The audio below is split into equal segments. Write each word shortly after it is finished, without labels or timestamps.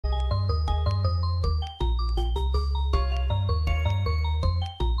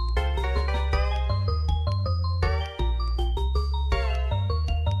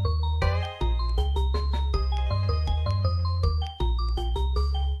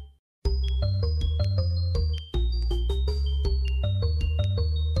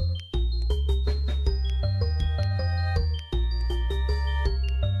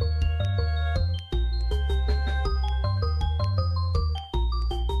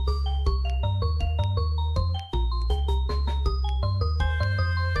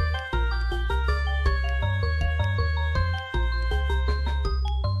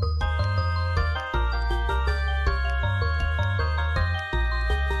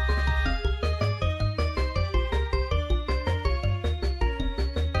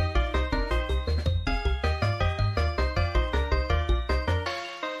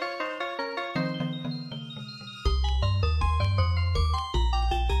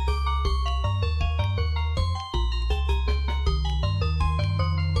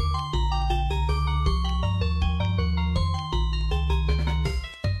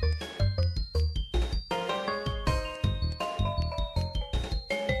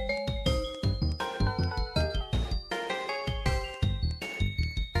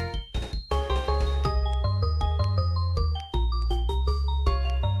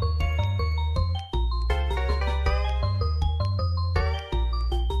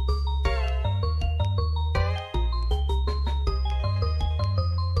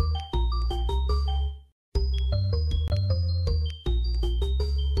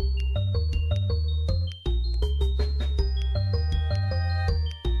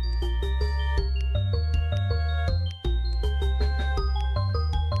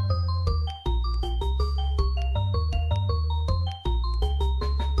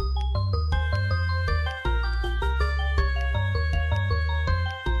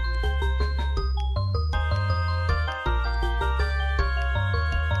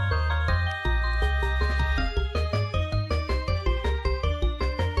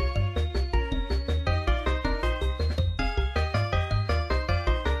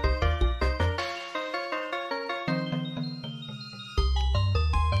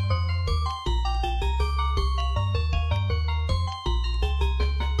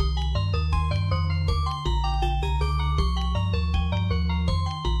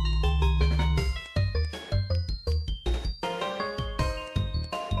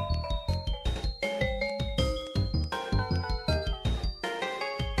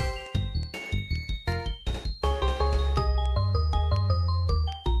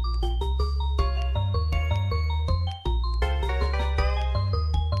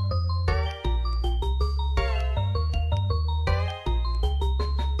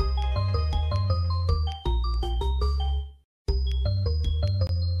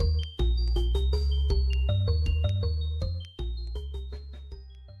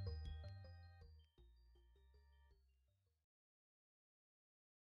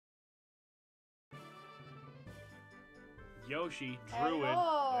Yoshi, Druid,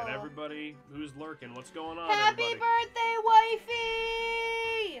 Hello. and everybody who's lurking. What's going on, Happy everybody? birthday,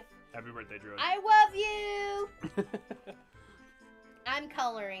 wifey! Happy birthday, Druid. I love you! I'm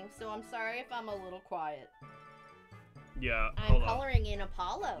coloring, so I'm sorry if I'm a little quiet. Yeah, I'm hold on. coloring in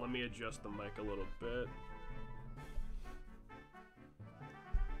Apollo. Let me adjust the mic a little bit.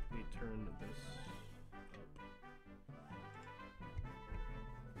 Let me turn this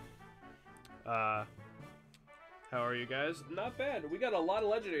up. How are you guys? Not bad. We got a lot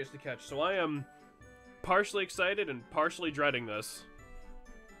of legendaries to catch, so I am partially excited and partially dreading this.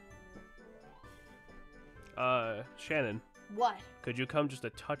 Shannon. What? Could you come just a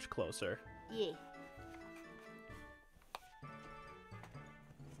touch closer? Yeah.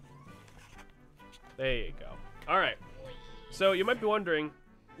 There you go. Alright. So, you might be wondering,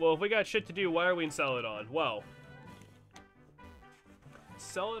 well, if we got shit to do, why are we in Celadon? Well,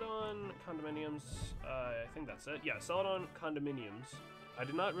 Celadon Condominiums, I think that's it. Yeah, Celadon Condominiums. I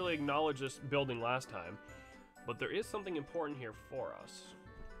did not really acknowledge this building last time, but there is something important here for us.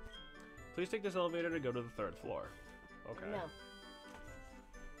 Please take this elevator to go to the 3rd floor. Okay. No.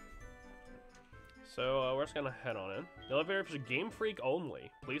 So, we're just gonna head on in. The elevator is Game Freak only.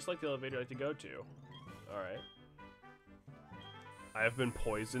 Please select the elevator you'd like to go to. Alright. I have been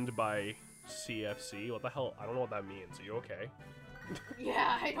poisoned by CFC. What the hell? I don't know what that means. Are you okay?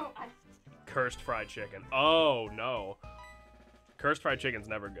 Yeah, I don't. Cursed fried chicken. Oh, no. Cursed fried chicken's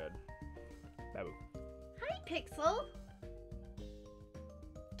never good. Babu. Hi, Pixel.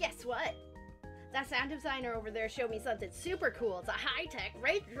 Guess what? That sound designer over there showed me something super cool. It's a high-tech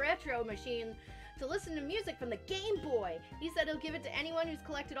retro machine to listen to music from the Game Boy. He said he'll give it to anyone who's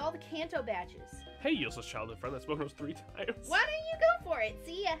collected all the Kanto badges. Hey, useless childhood friend that's spoken to us 3 times. Why don't you go for it?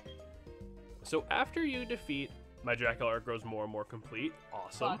 See ya. So after you defeat my Jackal arc grows more and more complete.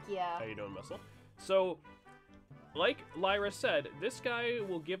 Awesome. Fuck yeah. How you doing, Muscle? So, like Lyra said, this guy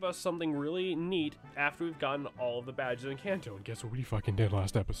will give us something really neat after we've gotten all of the badges in Kanto. And guess what we fucking did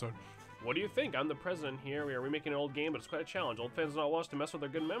last episode? What do you think? I'm the president here. We are remaking an old game, but it's quite a challenge. Old fans do not want us to mess with their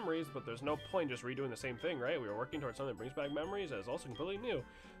good memories, but there's no point just redoing the same thing, right? We are working towards something that brings back memories that is also completely new.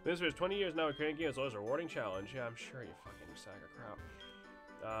 This is 20 years now. We're creating a game. It's always a rewarding challenge. Yeah, I'm sure you fucking sack of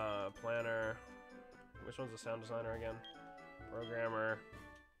crap. Planner. Which one's the sound designer again? Programmer.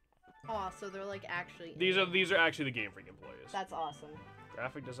 Oh, so they're like actually. These are actually the Game Freak employees. That's awesome.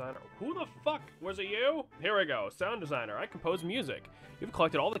 Graphic designer. Who the fuck? Was it you? Here we go. Sound designer. I compose music. You've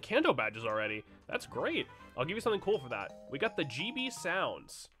collected all the Kanto badges already. That's great. I'll give you something cool for that. We got the GB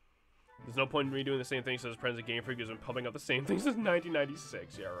sounds. There's no point in redoing the same thing since President Game Freak has been pumping out the same thing since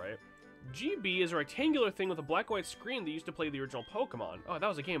 1996. Yeah, right. GB is a rectangular thing with a black and white screen that used to play the original Pokemon. Oh, that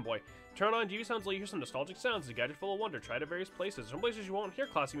was a Game Boy. Turn on GB sounds, let you hear some nostalgic sounds. It's a gadget full of wonder. Try it at various places. Some places you won't hear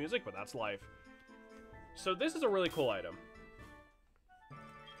classic music, but that's life. So this is a really cool item.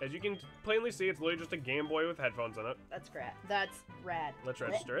 As you can plainly see, it's literally just a Game Boy with headphones in it. That's great. That's rad. Let's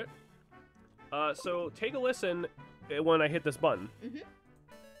register it. So take a listen when I hit this button. Mm-hmm.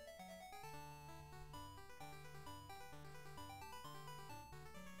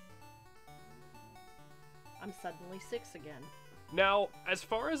 I'm suddenly 6 again. Now, as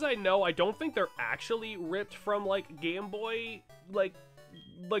far as I know, I don't think they're actually ripped from, like, Game Boy, like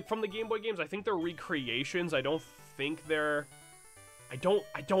from the Game Boy games. I think they're recreations. I don't think they're... I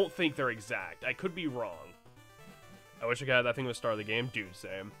don't think they're exact. I could be wrong. I wish I could have that thing at the start of the game. Dude,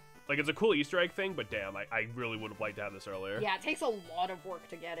 same. Like, it's a cool Easter egg thing, but damn, I really would have liked to have this earlier. Yeah, it takes a lot of work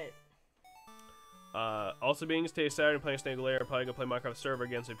to get it. Also being stay Saturday and playing Snake Lair, probably gonna play Minecraft server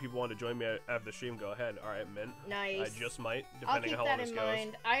again, so if people want to join me after the stream, go ahead. Alright, Mint. Nice. I just might, depending on how long this goes. I'll keep that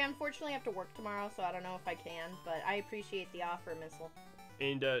in mind. I unfortunately have to work tomorrow, so I don't know if I can, but I appreciate the offer, Missile.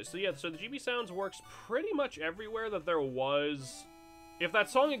 And, so yeah, so the GB Sounds works pretty much everywhere that there was... If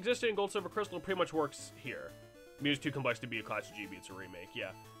that song existed in Gold, Silver, Crystal, it pretty much works here. Music's too complex to be a classic GB, it's a remake, yeah.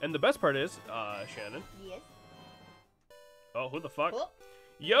 And the best part is, Shannon. Yes? Oh, who the fuck? Oh.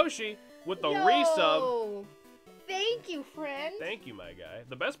 Yoshi, with the resub. Thank you, friend. Thank you, my guy.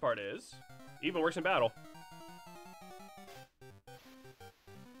 The best part is, even works in battle.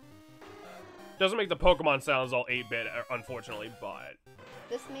 Doesn't make the Pokemon sounds all 8-bit, unfortunately, but...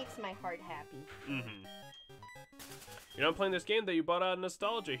 This makes my heart happy. Mm-hmm. You're not playing this game that you bought out of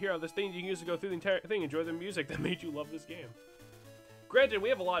nostalgia. Here are this thing you can use to go through the entire thing. Enjoy the music that made you love this game. Granted, we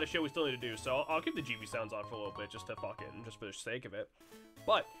have a lot of shit we still need to do, so I'll keep the GB sounds on for a little bit just for the sake of it.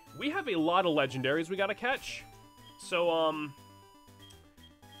 But we have a lot of legendaries we gotta catch. So,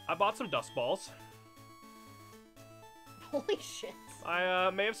 I bought some dust balls. Holy shit. I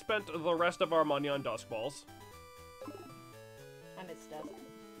may have spent the rest of our money on dust balls. I miss dust.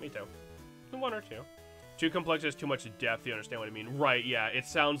 Me too. 1 or 2. Too complex, has too much depth, you understand what I mean? Right, yeah, it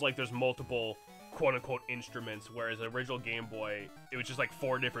sounds like there's multiple quote-unquote instruments, whereas the original Game Boy, it was just like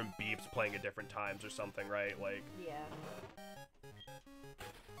 4 different beeps playing at different times or something, right? Like... Yeah.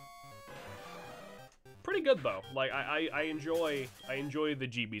 Pretty good, though. Like, I enjoy the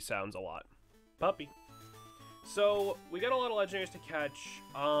GB sounds a lot. Puppy. So, we got a lot of Legendaries to catch.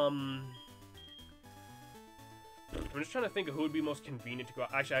 I'm just trying to think of who would be most convenient to go...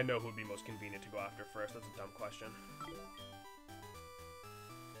 Actually, I know who would be most convenient to go after first. That's a dumb question.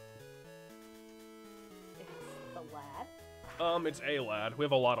 It's the lad? It's a lad. We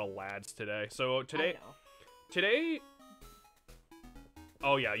have a lot of lads today. So, today...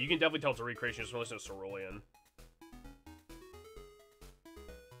 Oh, yeah, you can definitely tell it's a recreation just from listening to Cerulean.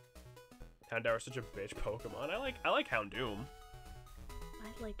 Houndour is such a bitch Pokemon. I like Houndoom.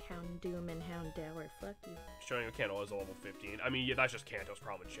 I like Houndoom and Houndour. Fuck you. Showing a Kanto is a level 15. I mean, yeah, that's just Kanto's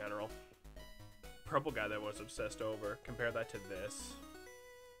problem in general. Purple guy that was obsessed over. Compare that to this.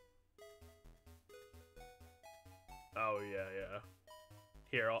 Oh, yeah.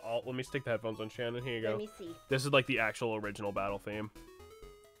 Here, let me stick the headphones on Shannon. Here you go. Let me see. This is like the actual original battle theme.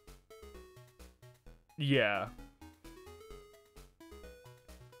 Yeah.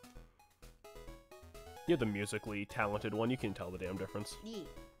 You're the musically talented one. You can tell the damn difference. Yeah.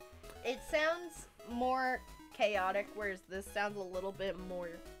 It sounds more chaotic, whereas this sounds a little bit more...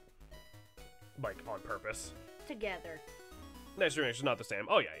 Like, on purpose. Together. Nice Dreaming is not the same.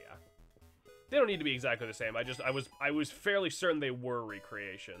 Oh, yeah. They don't need to be exactly the same. I was fairly certain they were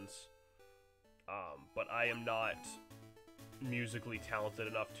recreations. But I am not musically talented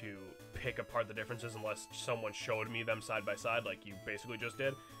enough to pick apart the differences unless someone showed me them side by side, like you basically just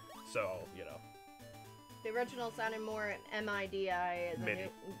did. So, you know. The original sounded more MIDI.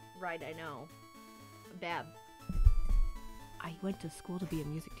 MIDI. Right, I know. Bab. I went to school to be a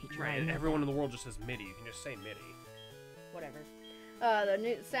music teacher. Right, and everyone in the world just says MIDI. You can just say MIDI. Whatever. The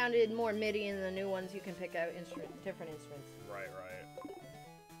new sounded more MIDI, and the new ones you can pick out different instruments. Right.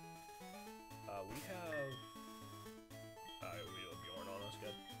 We have... we have Bjorn on us,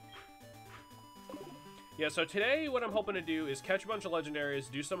 good. Yeah, so today what I'm hoping to do is catch a bunch of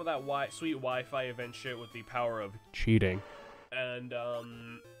Legendaries, do some of that sweet Wi-Fi event shit with the power of cheating. And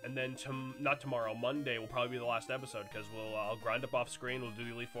then not tomorrow, Monday will probably be the last episode, because I'll grind up off screen, we'll do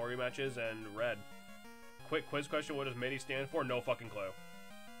the Elite Four rematches, and Red. Quick quiz question, what does MIDI stand for? No fucking clue.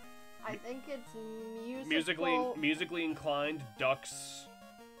 I think it's musically inclined ducks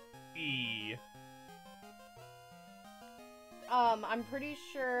E. I'm pretty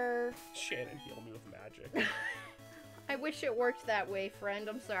sure... Shannon, heal me with magic. I wish it worked that way, friend.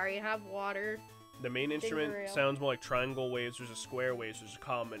 I'm sorry. Have water. The main instrument sounds more like triangle waves versus square waves, which is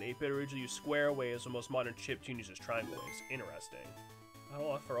common. 8-bit originally used square waves, the most modern chiptune uses triangle waves. Interesting. I don't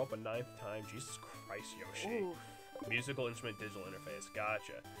offer up a 9th time. Jesus Christ, Yoshi. Oof. Musical instrument digital interface.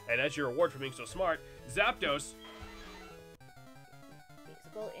 Gotcha. And as your reward for being so smart, Zapdos.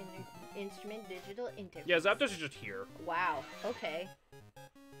 Musical instrument digital interface. Yeah, Zapdos is just here. Wow. Okay.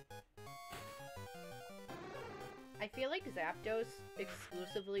 I feel like Zapdos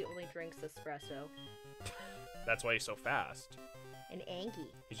exclusively only drinks espresso. That's why he's so fast. And Anki.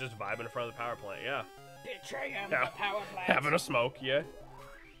 He's just vibing in front of the power plant, yeah. Bitch, I am the power plant. Having a smoke, yeah.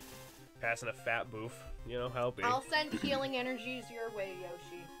 Passing a fat boof, you know, how it be. I'll send healing energies your way,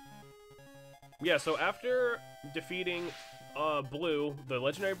 Yoshi. Yeah, so after defeating Blue, the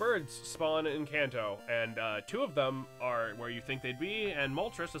legendary birds spawn in Kanto, and 2 of them are where you think they'd be, and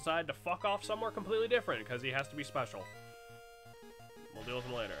Moltres decided to fuck off somewhere completely different, because he has to be special. We'll deal with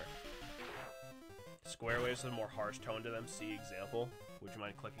him later. Square waves with a more harsh tone to them. See example. Would you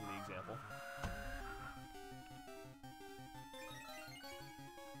mind clicking the example?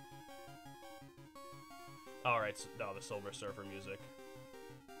 Alright, so, no, the Silver Surfer music.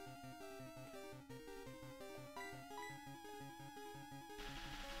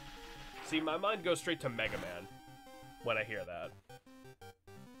 See, my mind goes straight to Mega Man when I hear that.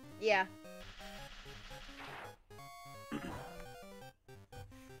 Yeah.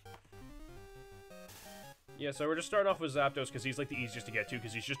 Yeah, so we're just starting off with Zapdos because he's like the easiest to get to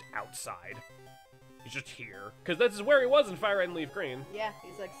because he's just outside. He's just here. Because that's where he was in Fire Red and Leaf Green. Yeah,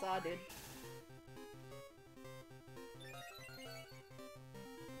 he's like Saw, dude.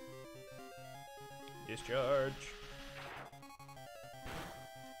 Discharge.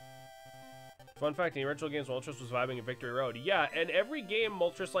 Fun fact, in the original games, Moltres was vibing in Victory Road. Yeah, and every game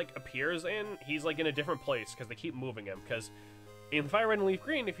Moltres, like, appears in, he's, like, in a different place, because they keep moving him, because in Fire Red and Leaf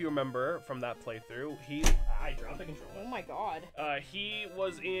Green, if you remember from that playthrough, I dropped the controller. Oh my god. He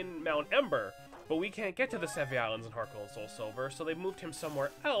was in Mount Ember, But we can't get to the Sevi Islands in Heartgold and Soul Silver, so they moved him somewhere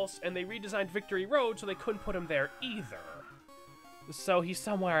else, and they redesigned Victory Road so they couldn't put him there either. So he's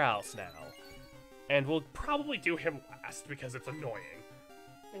somewhere else now. And we'll probably do him last because it's annoying.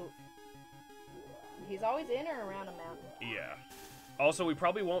 Ooh. He's always in or around a mountain. Yeah. Also, we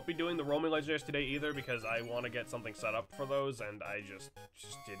probably won't be doing the roaming legendaries today either because I want to get something set up for those, and I just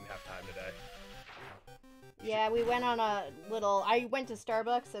didn't have time today. Yeah, we went on a little... I went to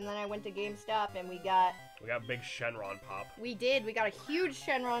Starbucks, and then I went to GameStop, and we got... We got big Shenron pop. We did. We got a huge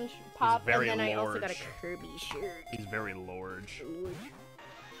Shenron pop, and then I also got a large. Kirby shirt. He's very large.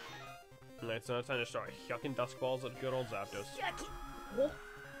 Alright, so now it's time to start yucking dusk balls at good old Zapdos. Yucky! Whoa.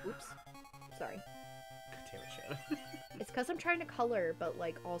 Oops. Sorry. God damn it, Shannon. It's because I'm trying to color, but,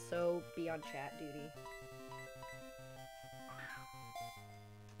 like, also be on chat duty.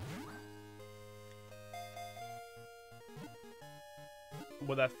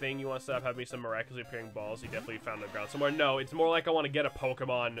 With that thing you want to set up, have me some miraculously appearing balls you definitely found on the ground somewhere. No, it's more like I want to get a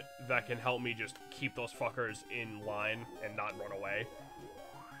Pokemon that can help me just keep those fuckers in line and not run away.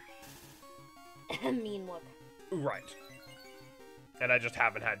 Mean look. Right. And I just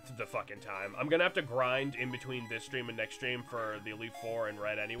haven't had the fucking time. I'm gonna have to grind in between this stream and next stream for the Elite Four and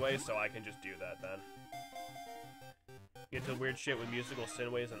Red anyway, so I can just do that then. Get to weird shit with musical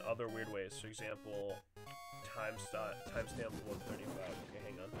sin ways and other weird ways. For example, timestamp 135. Okay,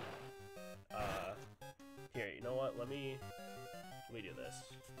 hang on. Here, you know what? Let me do this.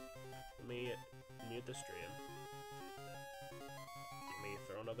 Let me mute the stream. Let me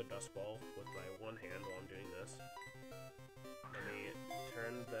throw another dust ball with my one hand while I'm doing this. Let me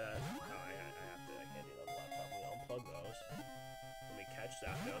turn that. Oh, I can't do that on the laptop. We'll unplug those. Let me catch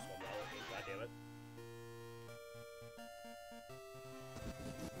Zapdos while I'm not looking. God damn it.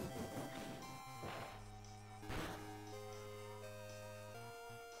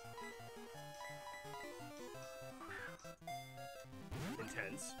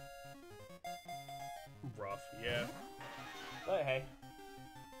 Intense. Rough, yeah. But hey.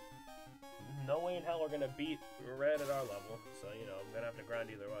 No way in hell we're gonna beat Red at our level, so, you know, I'm gonna have to grind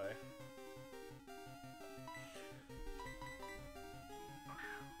either way.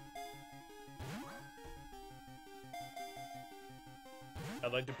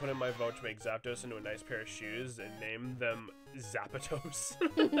 I'd like to put in my vote to make Zapdos into a nice pair of shoes and name them Zapatos.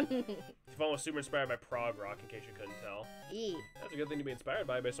 If I was super inspired by prog rock, in case you couldn't tell. E. That's a good thing to be inspired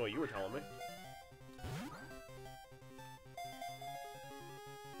by based on what you were telling me.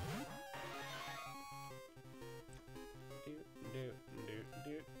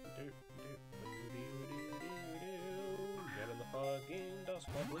 Get in the fucking dust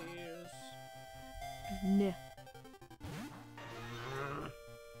ball, please. Nah.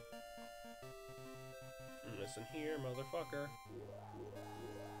 Listen here, motherfucker.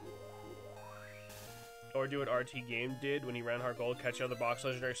 Or do what RT Game did when he ran Heartgold, catch other box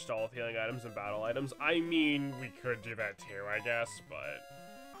legendary, stall with healing items and battle items. I mean, we could do that too, I guess, but...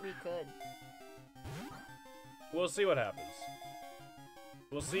 We could. We'll see what happens.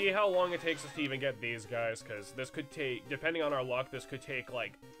 We'll see how long it takes us to even get these guys, because this could take, depending on our luck, this could take,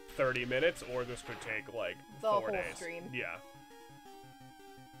 like, 30 minutes, or this could take, like, The 4 whole days. stream. Yeah.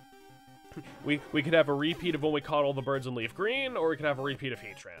 We could have a repeat of when we caught all the birds in Leaf Green, or we could have a repeat of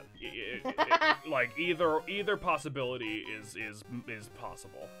Heatran. Like, either possibility is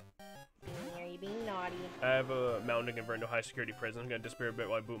possible. Are you being naughty? I have a mountain to convert into a high security prison. I'm gonna disappear a bit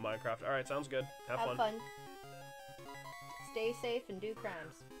while I boot Minecraft. Alright, sounds good. Have fun. Stay safe and do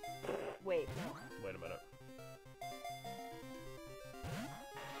crimes. Wait, no. Wait a minute.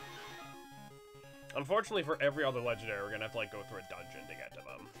 Unfortunately, for every other legendary, we're gonna have to, like, go through a dungeon to get to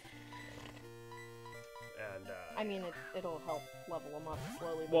them. And, I mean, it'll help level them up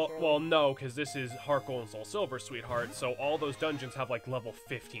slowly but surely. well, no, because this is Heartgold and Soul Silver, sweetheart, so all those dungeons have, like, level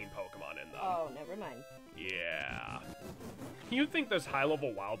 15 Pokemon in them. Oh, never mind. Yeah. You think there's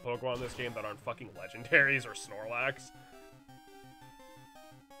high-level wild Pokemon in this game that aren't fucking Legendaries or Snorlax?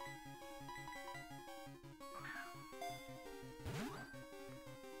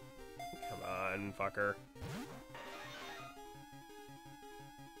 Come on, fucker.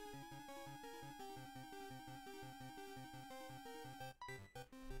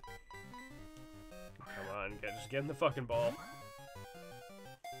 Come on, just get in the fucking ball.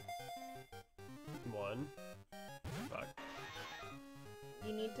 One. Fuck.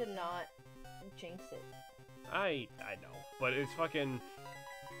 You need to not jinx it. I know, but it's fucking...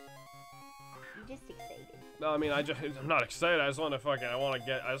 I'm just excited. No, I mean, I'm not excited. I just want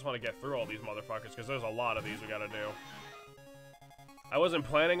to get through all these motherfuckers because there's a lot of these we gotta do. I wasn't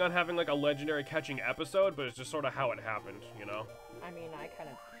planning on having like a legendary catching episode, but it's just sort of how it happened, you know? I mean, I kind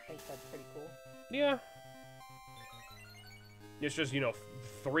of think that's pretty cool. Yeah. It's just, you know,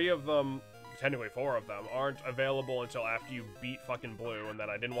 3 of them, technically 4 of them, aren't available until after you beat fucking Blue, and then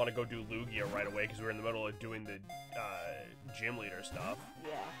I didn't want to go do Lugia right away because we were in the middle of doing the gym leader stuff.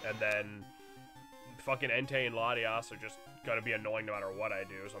 Yeah. And then fucking Entei and Latias are just gonna be annoying no matter what I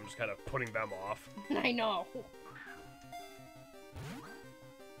do, so I'm just kind of putting them off. I know.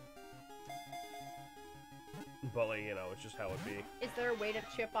 But, like, you know, it's just how it be. Is there a way to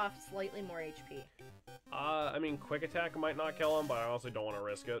chip off slightly more HP? I mean, Quick Attack might not kill him, but I honestly don't want to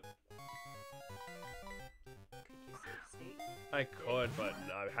risk it. Could you save state? I could, but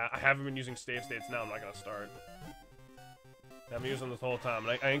I haven't been using save states now. I'm not gonna start. I've been using this whole time,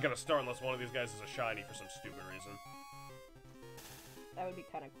 and I ain't gonna start unless one of these guys is a shiny for some stupid reason. That would be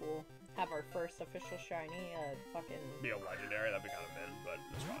kind of cool. Have our first official shiny, fucking... Be a legendary, that'd be kind of min, but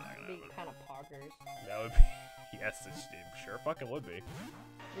it's probably not gonna be happen. kind of poggers. That would be... Yes, it sure fucking would be.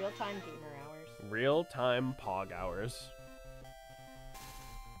 Real-time gamer hours. Real-time pog hours.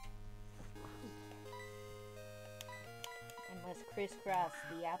 And let's crisscross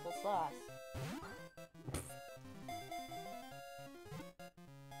the applesauce.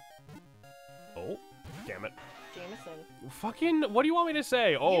 Oh, damn it. Jameson. Fucking, what do you want me to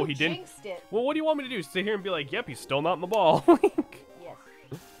say? Oh, You he didn't... jinxed it. Well, what do you want me to do? Sit here and be like, yep, he's still not in the ball.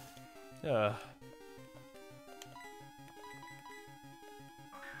 Yes.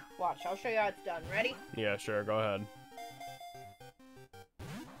 Watch, I'll show you how it's done. Ready? Yeah, sure, go ahead.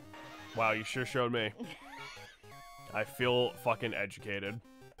 Wow, you sure showed me. I feel fucking educated.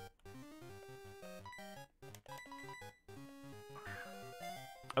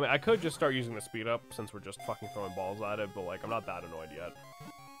 I mean, I could just start using the speed up since we're just fucking throwing balls at it, but like, I'm not that annoyed yet.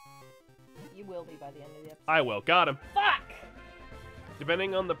 You will be by the end of the episode. I will. Got him. Fuck!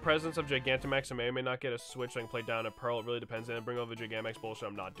 Depending on the presence of Gigantamax, I may or may not get a switch so I can play down a Pearl. It really depends. And bring over Gigantamax bullshit,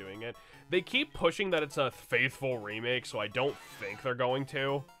 I'm not doing it. They keep pushing that it's a faithful remake, so I don't think they're going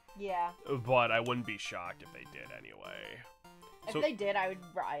to. Yeah. But I wouldn't be shocked if they did anyway. If they did, I would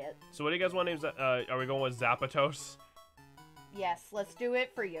riot. So what do you guys want names? Are we going with Zapatos? Yes, let's do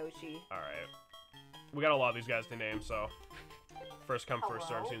it for Yoshi. Alright. We got a lot of these guys to name, so... First come, first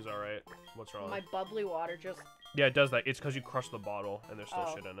serve Hello? seems alright. What's wrong? My bubbly water just... Yeah, it does that. It's because you crushed the bottle, and there's still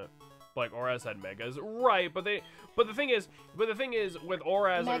Oh. shit in it. Like, Oraz had Megas. Right, but the thing is, with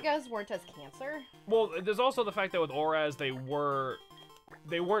Oraz... Megas weren't as cancer? Well, there's also the fact that with Oraz, they weren't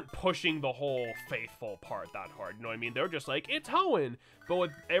pushing the whole faithful part that hard, you know what I mean? They were just like, it's Hoenn! But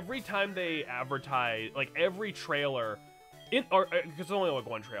with every time they advertise, like, every trailer... because it's only like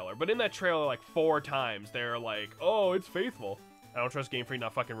one trailer, but in that trailer, like 4 times, they're like, "Oh, it's faithful." I don't trust Game Freak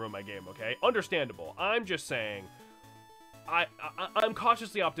not fucking ruin my game, okay? Understandable. I'm just saying, I'm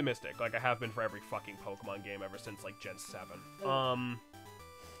cautiously optimistic, like I have been for every fucking Pokemon game ever since like Gen 7. Ooh.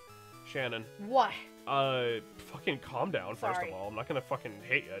 Shannon. What? Fucking calm down. First Sorry. of all, I'm not gonna fucking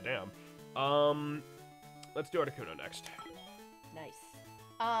hate you. Damn. Let's do Articuno next. Nice.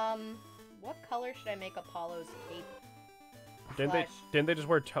 What color should I make Apollo's cape? Didn't they just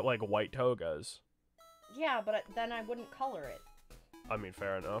wear like white togas? Yeah, but then I wouldn't color it. I mean,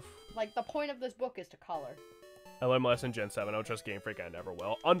 fair enough. Like, the point of this book is to color. I learned my lesson in Gen 7. I don't trust Game Freak. I never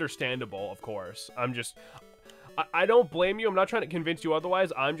will. Understandable, of course. I'm just... I don't blame you. I'm not trying to convince you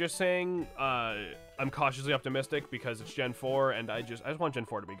otherwise. I'm just saying I'm cautiously optimistic because it's Gen 4, and I just want Gen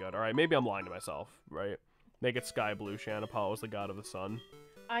 4 to be good, alright? Maybe I'm lying to myself, right? Make it sky blue, Shan. Apollo is the god of the sun.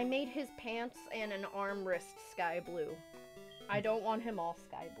 I made his pants and an armrest sky blue. I don't want him all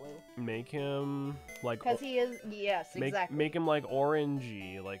sky blue. Make him like... Because he is... Yes, exactly. Make him like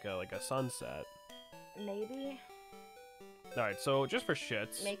orangey, like a sunset. Maybe. Alright, so just for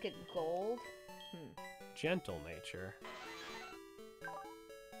shits... Make it gold. Gentle nature.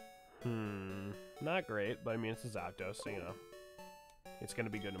 Not great, but I mean, it's a Zapdos, so you know. It's gonna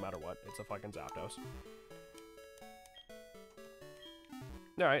be good no matter what. It's a fucking Zapdos.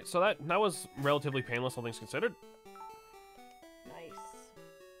 Alright, so that was relatively painless, all things considered. Nice.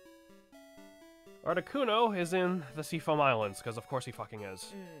 Articuno is in the Seafoam Islands, because of course he fucking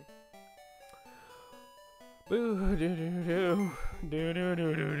is. Boo doo doo doo. Doo doo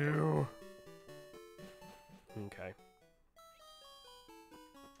doo doo doo. Okay.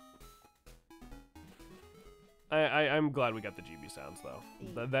 I'm glad we got the GB sounds though.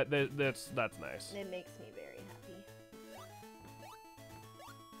 That's nice. It makes me very happy.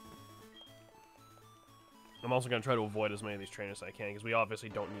 I'm also gonna try to avoid as many of these trainers as I can because we obviously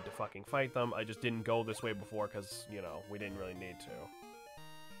don't need to fucking fight them. I just didn't go this way before because, you know, we didn't really need to.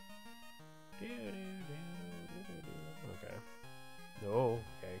 Okay. Oh,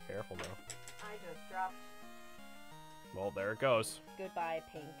 okay, careful now. I just dropped. Well, Well, there it goes. Goodbye,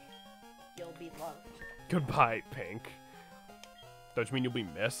 Pink. You'll be loved. Goodbye, Pink. Don't you mean you'll be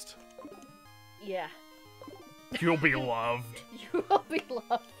missed? Yeah. You'll be loved. You will be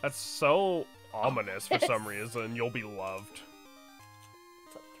loved. That's so ominous for some reason. You'll be loved.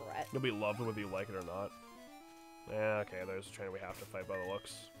 It's a threat. You'll be loved whether you like it or not. Yeah, okay, there's a trainer we have to fight by the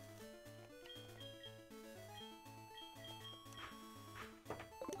looks.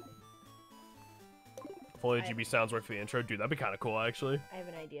 If only GB sounds work for the intro. Dude, that'd be kind of cool, actually. I have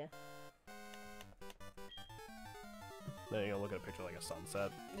an idea. Then you're gonna look at a picture like a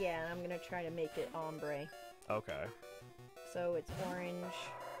sunset. Yeah, and I'm gonna try to make it ombre. Okay. So it's orange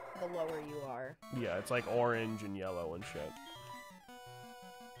the lower you are. Yeah, it's like orange and yellow and shit.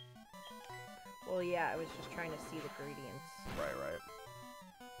 Well, yeah, I was just trying to see the gradients. Right.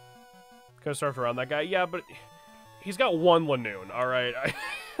 Could've surfed around that guy. Yeah, but he's got one Lanoon, alright? I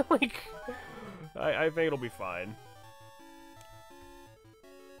think it'll be fine.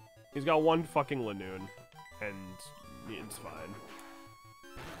 He's got one fucking Lanoon, and it's fine.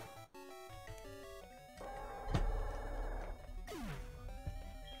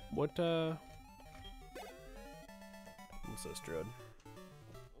 What's this, Druid?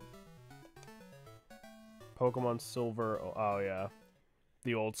 Pokemon Silver. Oh, yeah.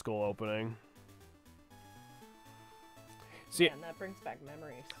 The old school opening. See, yeah, and that brings back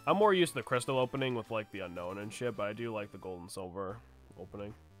memories. I'm more used to the Crystal opening with, like, the Unknown and shit, but I do like the Gold and Silver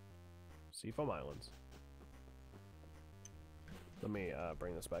opening. Seafoam Islands. Let me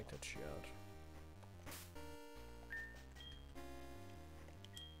bring this back to chat.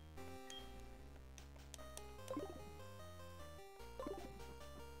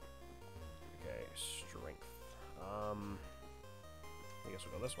 Okay, strength. I guess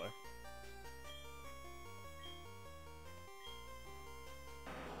we'll go this way.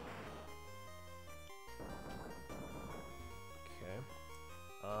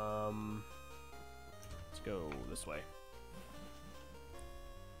 Let's go this way.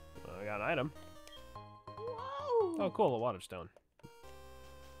 I got an item. Whoa! Oh, cool, a water stone.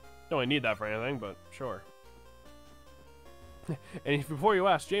 Don't really need that for anything, but sure. And before you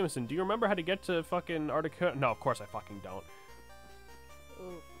ask, Jameson, do you remember how to get to fucking Articuno? No, of course I fucking don't.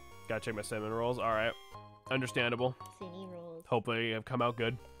 Ooh. Gotta check my cinnamon rolls. Alright. Understandable. Cinny rolls. Hopefully have come out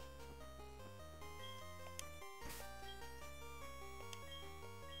good.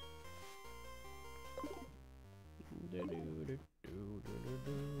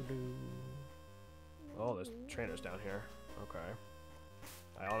 Oh, there's trainers down here. Okay.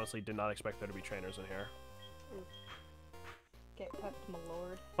 I honestly did not expect there to be trainers in here. Ooh. Get pepped, my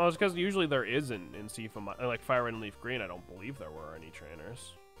lord. Well, it's because usually there isn't in Seafoam, like Fire Red and Leaf Green. I don't believe there were any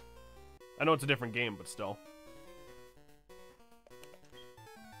trainers. I know it's a different game, but still.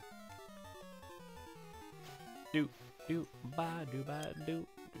 Do ba do ba do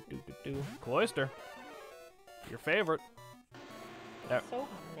do do do. Cloyster, your favorite. So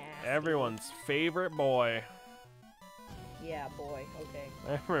nasty. Everyone's favorite boy. Yeah, boy. Okay.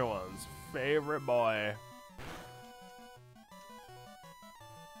 Everyone's favorite boy.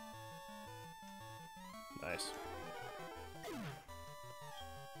 Nice.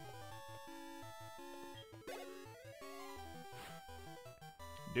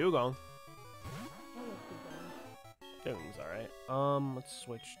 Dugong. Dugong's alright. Let's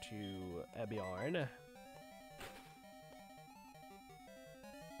switch to Ebiorn.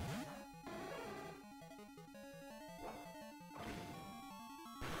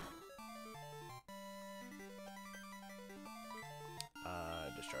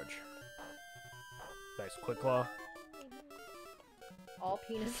 Discharge. Nice quick claw. All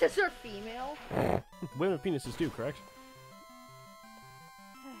penises are female? Women with penises too, correct?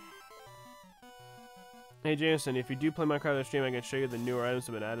 Hey Jameson, if you do play Minecraft on the stream, I can show you the newer items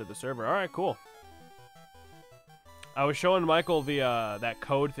that have been added to the server. Alright, cool. I was showing Michael the that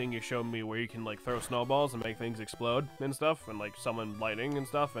code thing you showed me where you can like throw snowballs and make things explode and stuff, and like summon lightning and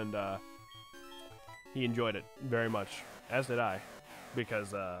stuff, and he enjoyed it very much, as did I,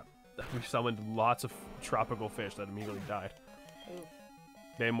 because we summoned lots of tropical fish that immediately died. Ooh.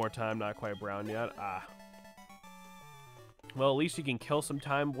 They had more time, not quite brown yet. Ah. Well, at least you can kill some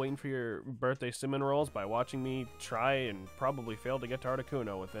time waiting for your birthday cinnamon rolls by watching me try and probably fail to get to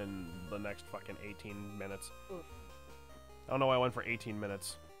Articuno within the next fucking 18 minutes. Oof. I don't know why I went for 18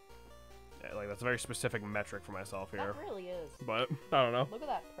 minutes. Yeah, like, that's a very specific metric for myself here. That really is. But, I don't know. Look at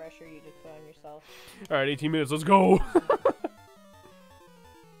that pressure you just put on yourself. Alright, 18 minutes, let's go!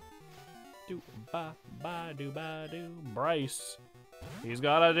 Do-ba-ba-do-ba-do. Bryce. He's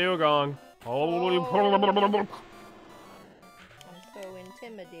got a dugong. Oh. I'm so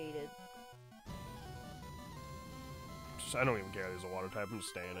intimidated. I don't even care there's a water type. I'm just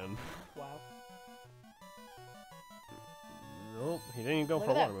staying in. Wow. Nope, he didn't even go Look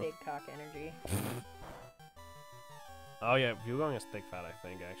for at a water that move. big cock energy. Oh yeah, you're going as thick fat, I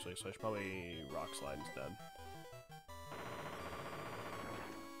think, actually, so I should probably rock slide instead.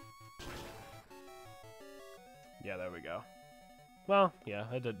 Yeah, there we go. Well, yeah,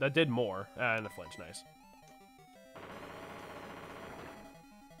 that did more. And the flinch, nice.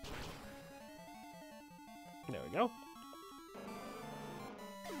 There we go.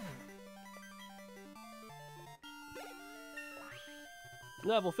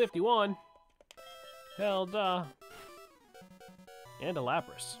 Level 51. Hell duh. And a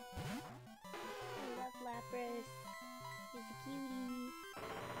Lapras. I love Lapras. He's a cutie.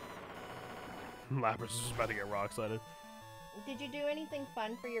 Lapras is just about to get rock slided. Did you do anything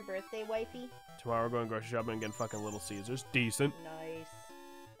fun for your birthday, wifey? Tomorrow we're going grocery shopping and getting fucking Little Caesars. Decent. Nice.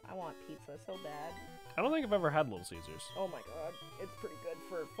 I want pizza so bad. I don't think I've ever had Little Caesars. Oh my god, it's pretty good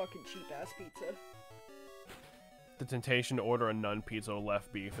for fucking cheap ass pizza. The temptation to order a nun pizza with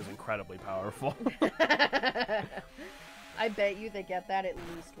left beef is incredibly powerful. I bet you they get that at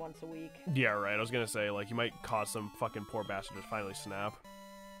least once a week. Yeah, right. I was gonna say, like, you might cause some fucking poor bastard to finally snap.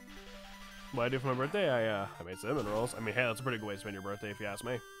 What I do for my birthday? I made cinnamon rolls. I mean, hey, that's a pretty good way to spend your birthday if you ask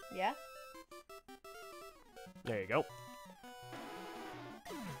me. Yeah? There you go.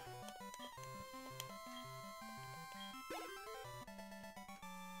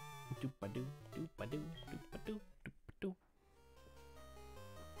 Doop-a-doo, doop-a-doo, doop-a-doo, doop-a-doo.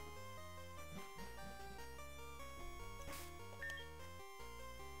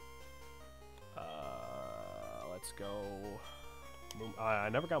 Let's go. I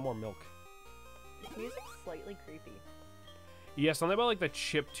never got more milk. This music's slightly creepy. Yeah, something about like the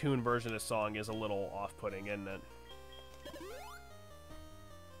chiptune version of the song is a little off-putting, isn't it?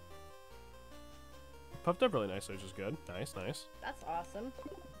 Puffed up really nicely, which is good. Nice, nice. That's awesome.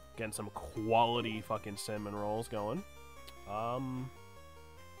 Getting some quality fucking cinnamon rolls going.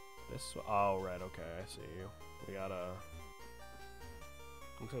 This. Oh, right. Okay, I see you. We gotta.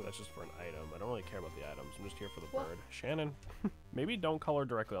 Looks like that's just for an item. I don't really care about the items. I'm just here for the bird. Shannon, maybe don't color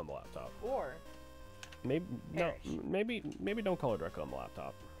directly on the laptop. Or Maybe perish. no. Maybe don't color directly on the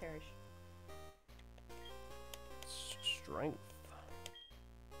laptop. Perish. Strength.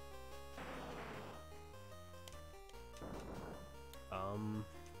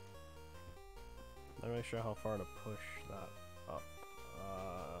 Not really sure how far to push that up.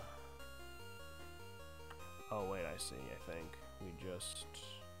 Oh wait, I see. I think we just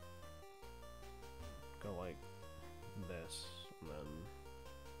go like this, and then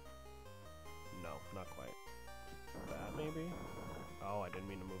no, not quite. That maybe? Oh, I didn't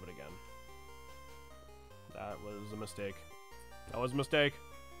mean to move it again. That was a mistake. That was a mistake.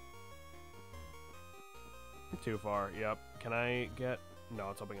 Too far. Yep. Can I get? No,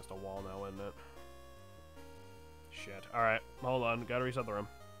 it's up against a wall now, isn't it? Shit. Alright, hold on. Gotta reset the room.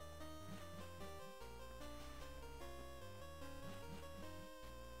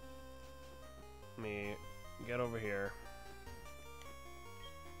 Let me get over here.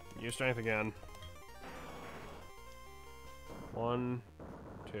 Use strength again. 1,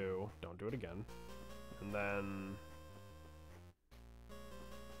 2. Don't do it again. And then...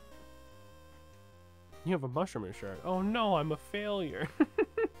 You have a mushroom in your shirt. Oh no, I'm a failure.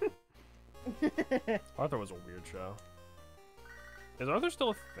 Arthur was a weird show. Is Arthur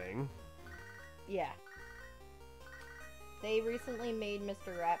still a thing? Yeah. They recently made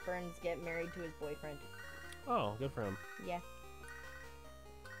Mr. Ratburns get married to his boyfriend. Oh, good for him. Yeah.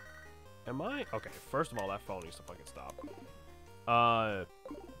 Am I? Okay, first of all, that phone needs to fucking stop. Am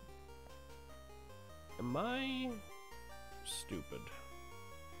I stupid?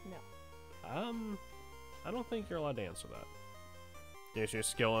 No. I don't think you're allowed to answer that. Yes, your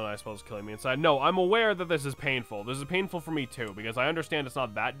skill and I suppose killing me inside. No, I'm aware that this is painful. This is painful for me too, because I understand it's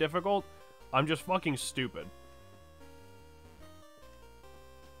not that difficult. I'm just fucking stupid.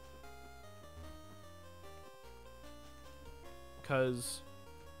 Cause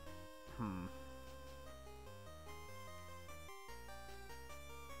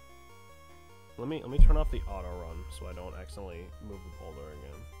Let me turn off the auto run so I don't accidentally move the boulder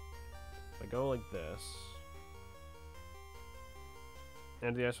again. If I go like this.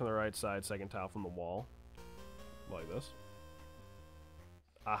 And the ice from the right side, second tile from the wall. Like this.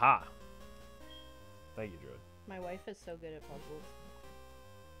 Aha! Thank you, Druid. My wife is so good at puzzles.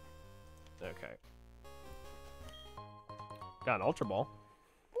 Okay. Got an Ultra Ball.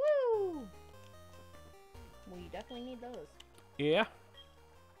 Woo! We definitely need those. Yeah.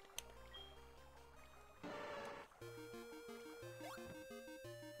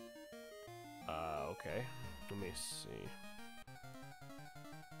 Okay. Let me see.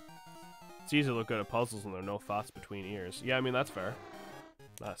 It's easy to look good at puzzles when there are no thoughts between ears. Yeah, I mean, that's fair.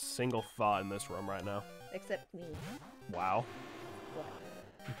 Not a single thought in this room right now. Except me. Wow. What?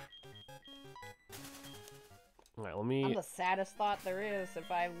 Alright, let me... I'm the saddest thought there is if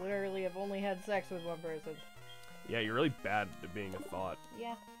I literally have only had sex with one person. Yeah, you're really bad at being a thought.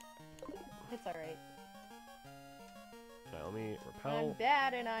 Yeah. It's alright. Alright, let me repel. I'm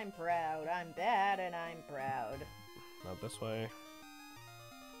bad and I'm proud. I'm bad and I'm proud. Not this way.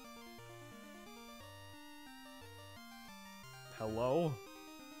 Hello?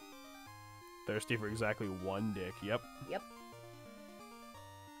 Thirsty for exactly one dick. Yep. Yep.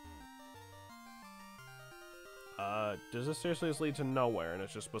 Does this seriously just lead to nowhere? And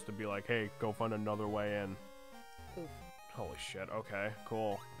it's just supposed to be like, hey, go find another way in. Oof. Holy shit. Okay,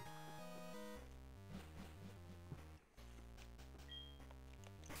 cool.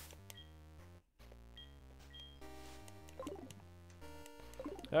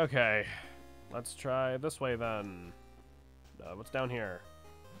 Okay. Let's try this way then. What's down here?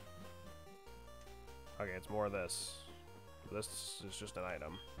 Okay, it's more of this. This is just an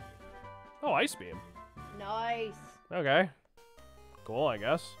item. Oh, ice beam. Nice. Okay. Cool, I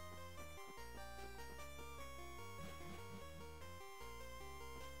guess.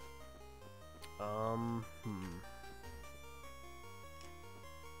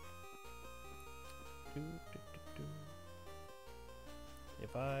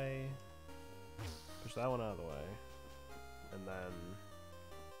 If I push that one out of the way, and then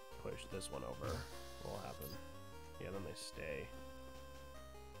push this one over, what will happen? Yeah, then they stay.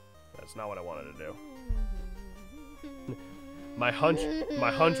 That's not what I wanted to do. My hunch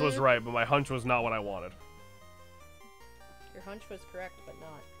was right, but my hunch was not what I wanted. Your hunch was correct, but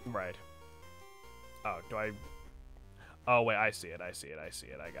not. Right. Oh, do I... Oh, wait, I see it, I see it, I see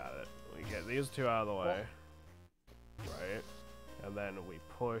it, I got it. We get these two out of the way. Right. And then we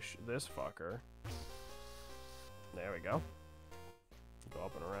push this fucker. There we go. Go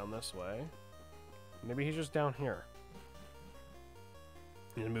up and around this way. Maybe he's just down here.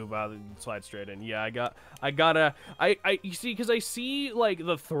 You move out and slide straight in. Yeah, you see, because I see, like,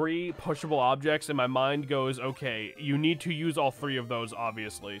 the 3 pushable objects, and my mind goes, okay, you need to use all 3 of those,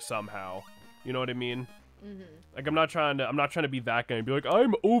 obviously, somehow. You know what I mean? Mm-hmm. Like, I'm not trying to be that guy and be like,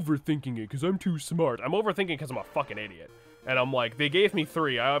 I'm overthinking it because I'm too smart. I'm overthinking because I'm a fucking idiot. And I'm like, they gave me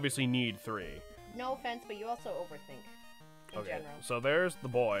 3, I obviously need 3. No offense, but you also overthink. In general. So there's the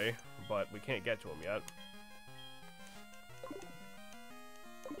boy, but we can't get to him yet.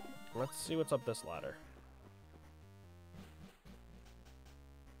 Let's see what's up this ladder.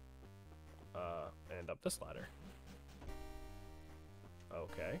 And up this ladder.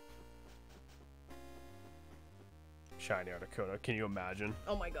 Okay. Shiny Articuno, can you imagine?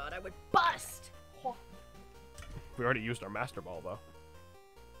 Oh my god, I would bust! Oh. We already used our Master Ball, though.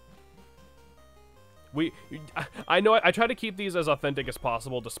 I know I try to keep these as authentic as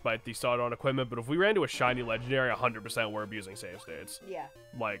possible despite the start-on equipment, but if we ran to a shiny legendary, 100% we're abusing save states. Yeah.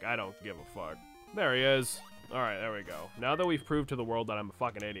 Like, I don't give a fuck. There he is. Alright, there we go. Now that we've proved to the world that I'm a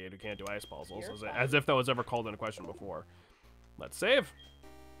fucking idiot who can't do ice puzzles, as if that was ever called into question before. Let's save.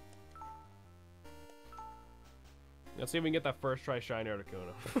 Let's see if we can get that first try shiny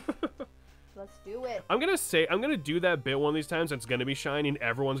Articuno. Let's do it. I'm gonna do that bit one of these times, it's gonna be shiny, and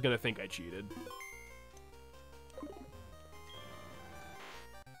everyone's gonna think I cheated.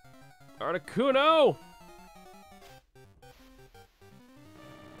 Articuno!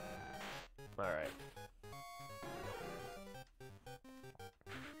 Alright.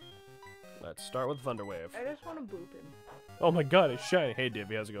 Let's start with Thunder Wave. I just want to boop him. Oh my god, it's shiny. Hey,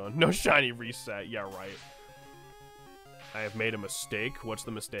 Divvy, how's it going? No shiny reset. Yeah, right. I have made a mistake. What's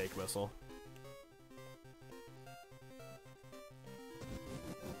the mistake, Missile?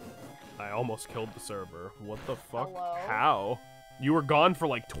 I almost killed the server. What the fuck? Hello? How? You were gone for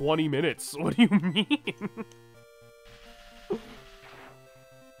like 20 minutes. What do you mean?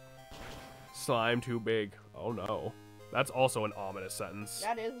 Slime too big. Oh no. That's also an ominous sentence.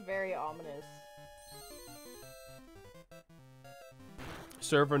 That is very ominous.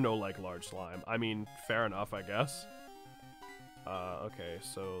 Server no like large slime. I mean, fair enough, I guess. Okay,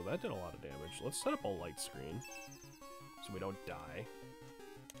 so that did a lot of damage. Let's set up a light screen so we don't die.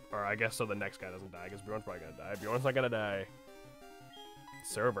 Or I guess so the next guy doesn't die, because Bjorn's probably gonna die. Bjorn's not gonna die.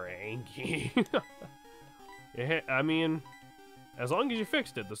 Server angry. Yeah, I mean, as long as you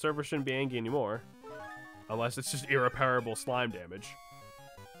fixed it, the server shouldn't be angry anymore. Unless it's just irreparable slime damage.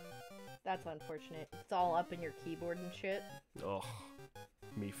 That's unfortunate. It's all up in your keyboard and shit. Ugh.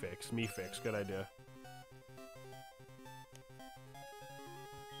 Me fix. Good idea.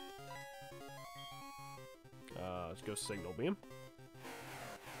 Let's go Signal Beam.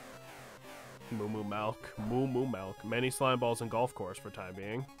 Moo Moo Milk. Moo Moo Milk. Many slime balls and golf course for time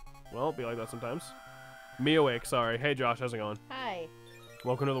being. Well, it'll be like that sometimes. Me awake, sorry. Hey Josh, how's it going? Hi.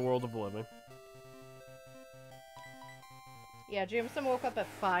 Welcome to the world of the living. Yeah, Jameson woke up at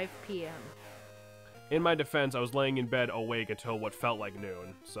 5 p.m. In my defense, I was laying in bed awake until what felt like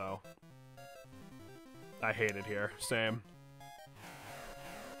noon, so... I hate it here. Same.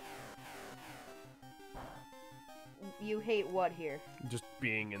 You hate what here? Just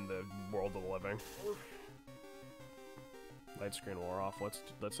being in the world of the living. Light screen wore off.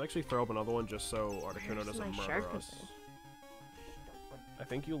 Let's actually throw up another one just so Articuno doesn't murder us. I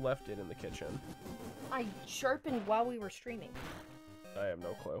think you left it in the kitchen. I sharpened while we were streaming. I have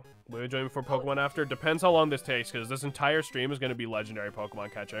no clue. Will you join me for Pokemon after? Depends how long this takes, because this entire stream is going to be legendary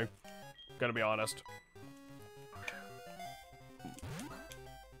Pokemon catching. Gonna be honest.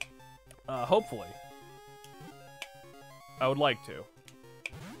 Hopefully. I would like to.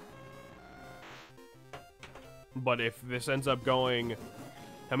 But if this ends up going...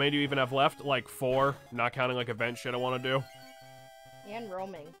 How many do you even have left? Like 4, not counting like event shit I want to do. And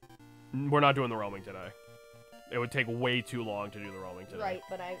roaming. We're not doing the roaming today. It would take way too long to do the roaming today. Right,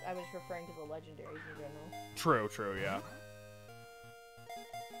 but I was referring to the legendaries in general. True, true, yeah.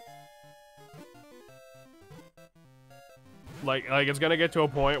 Like it's gonna get to a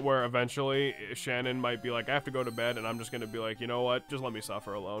point where eventually Shannon might be like, I have to go to bed, and I'm just gonna be like, you know what? Just let me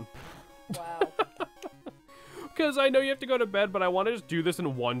suffer alone. Wow. Because I know you have to go to bed, but I want to just do this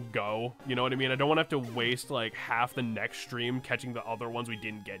in one go. You know what I mean? I don't want to have to waste, like, half the next stream catching the other ones we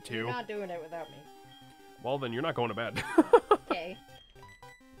didn't get to. You're not doing it without me. Well, then you're not going to bed. Okay.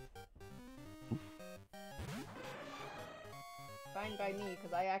 Fine by me,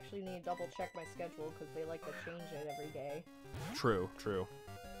 because I actually need to double check my schedule, because they like to change it every day. True, true.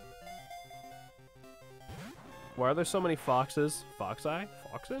 Why are there so many foxes? Foxeye?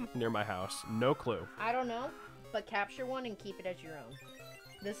 Foxin? Near my house. No clue. I don't know, but capture one and keep it as your own.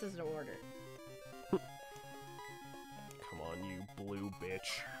 This is the order. Come on, you blue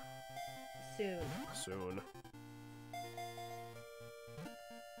bitch. Soon. Soon.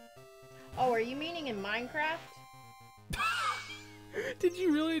 Oh, are you meaning in Minecraft? Did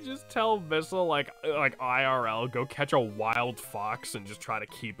you really just tell Vissel, like IRL, go catch a wild fox and just try to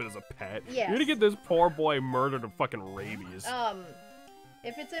keep it as a pet? Yes. You're gonna get this poor boy murdered of fucking rabies.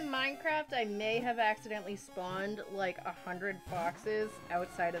 If it's in Minecraft, I may have accidentally spawned, like, 100 foxes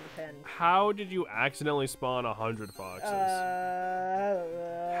outside of the pen. How did you accidentally spawn 100 foxes?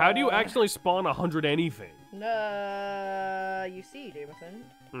 How do you accidentally spawn 100 anything? You see, Jameson.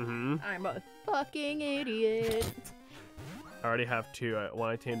 Mm-hmm. I'm a fucking idiot. I already have 2. When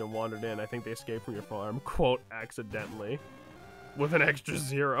I tamed and wandered in, I think they escaped from your farm, quote, accidentally. With an extra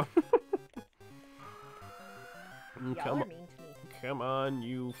 0. Y'all are mean to me. Come on,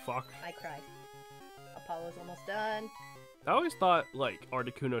 you fuck. I cry. Apollo's almost done. I always thought, like,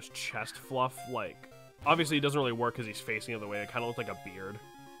 Articuno's chest fluff, like... Obviously, it doesn't really work because he's facing the other way. It kind of looks like a beard.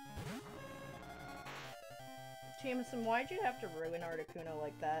 Jameson, why'd you have to ruin Articuno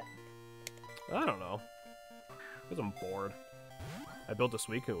like that? I don't know. Because I'm bored. I built a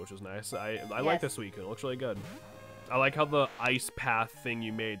Suicune, which is nice. I like the Suicune. It looks really good. I like how the ice path thing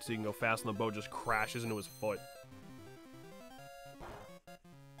you made so you can go fast on the boat just crashes into his foot.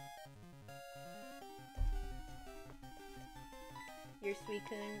 Your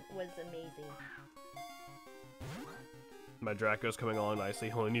Suicune was amazing. My Draco's coming along nicely.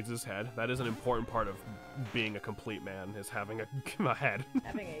 He only needs his head. That is an important part of being a complete man, is having a head.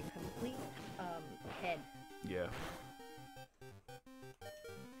 Having a complete, head. Yeah.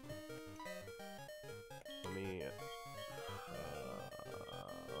 Let me...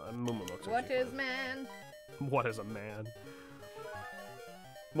 What is man? What is a man?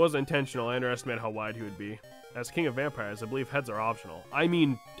 Wasn't intentional. I underestimated how wide he would be. As king of vampires, I believe heads are optional. I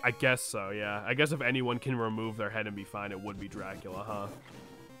mean, I guess so, yeah. I guess if anyone can remove their head and be fine, it would be Dracula, huh?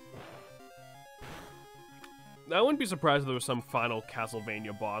 I wouldn't be surprised if there was some final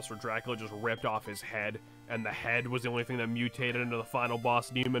Castlevania boss where Dracula just ripped off his head, and the head was the only thing that mutated into the final boss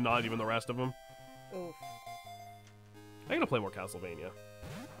demon, not even the rest of them. Oof. I gotta play more Castlevania.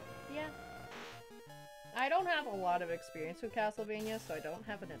 Yeah. I don't have a lot of experience with Castlevania, so I don't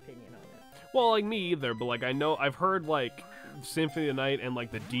have an opinion on it. Well, like, me either, but, like, I know, I've heard, like, Symphony of the Night and,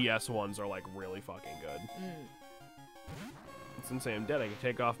 like, the DS ones are, like, really fucking good. Since I am dead, I can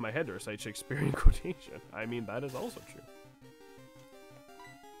take off my head to recite Shakespearean quotation. I mean, that is also true.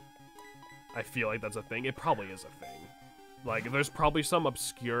 I feel like that's a thing. It probably is a thing. Like, there's probably some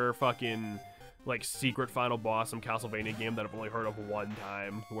obscure fucking, like, secret final boss, some Castlevania game that I've only heard of one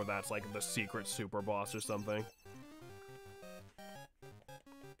time, where that's, like, the secret super boss or something.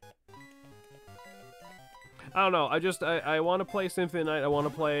 I don't know. I want to play Symphony Night. I want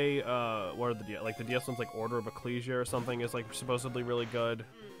to play what are the DS ones, like Order of Ecclesia or something is like supposedly really good.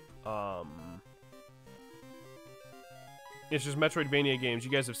 It's just Metroidvania games.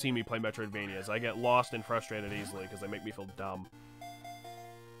 You guys have seen me play Metroidvanias. I get lost and frustrated easily because they make me feel dumb.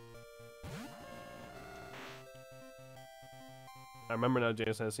 I remember now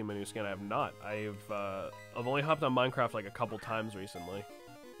James hasn't seen my new skin. I have not. I've only hopped on Minecraft like a couple times recently.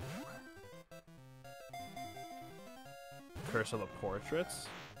 Curse of the Portraits?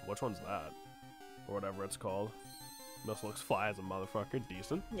 Which one's that? Or whatever it's called. This looks fly as a motherfucker.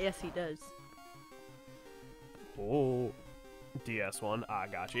 Decent. Yes, he does. Oh. DS one. Ah,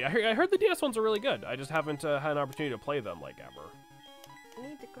 gotcha. I heard the DS ones are really good. I just haven't had an opportunity to play them, like, ever. I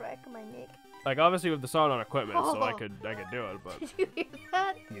need to crack my neck. Like, obviously with the sound on equipment, so I could do it, but... Did you hear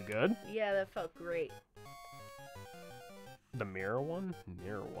that? You good? Yeah, that felt great. The mirror one?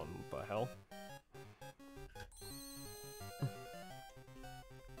 Mirror one. What the hell?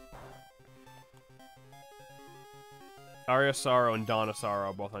 Aria Sorrow and Dawn of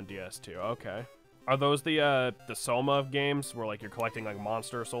Sorrow both on DS2. Okay. Are those the Soma games where like you're collecting like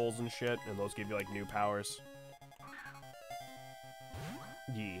monster souls and shit, and those give you like new powers?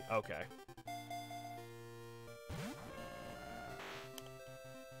 Yee. Okay.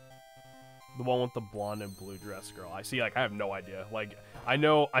 The one with the blonde and blue dress girl. I see. Like I have no idea. Like I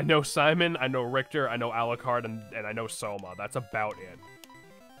know Simon, I know Richter, I know Alucard, and I know Soma. That's about it.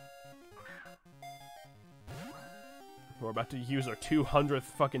 We're about to use our 200th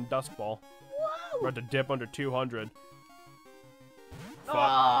fucking dust ball. Whoa! We're about to dip under 200. Fuck.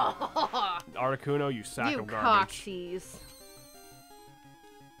 Oh. Articuno, you sack of garbage. Coxies.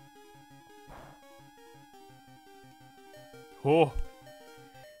 Oh.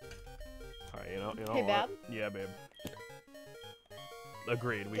 Alright, you know Hey, what? Bab? Yeah, babe.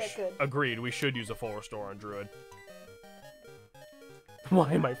 Agreed. Good. Agreed. We should use a full restore on Druid.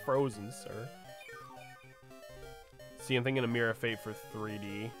 Why am I frozen, sir? See, I'm thinking of Mirror of Fate for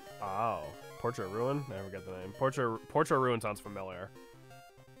 3D. Oh. Portrait of Ruin? I never get the name. Portrait of Ruin sounds familiar.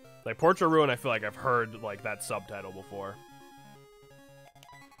 Like, Portrait of Ruin, I feel like I've heard, like, that subtitle before.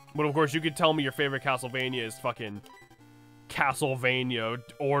 But, of course, you could tell me your favorite Castlevania is fucking Castlevania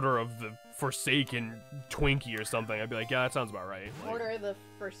Order of the Forsaken Twinkie or something. I'd be like, yeah, that sounds about right. Like, Order of the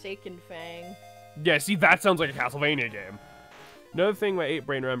Forsaken Fang. yeah, see, that sounds like a Castlevania game. Another thing my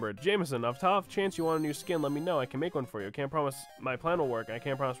 8-brain remembered. Jameson, if off chance you want a new skin, let me know. I can make one for you. I can't promise my plan will work. I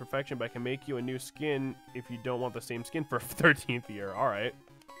can't promise perfection, but I can make you a new skin if you don't want the same skin for 13th year. Alright.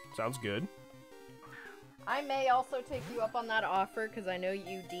 Sounds good. I may also take you up on that offer, because I know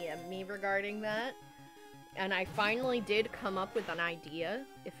you DM'd me regarding that. And I finally did come up with an idea,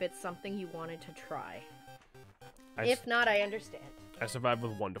 if it's something you wanted to try. If not, I understand. I survived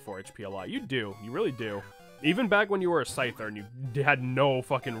with 1 to 4 HP a lot. You do. You really do. Even back when you were a Scyther and you had no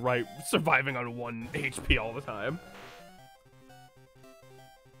fucking right surviving on 1 HP all the time.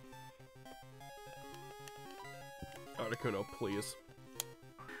 Articuno, please.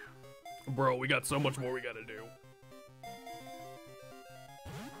 Bro, we got so much more we gotta do.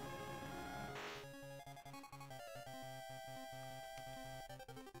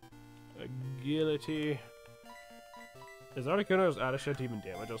 Agility. Is Articuno's out of shit to even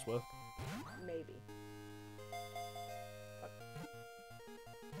damage us with? Maybe.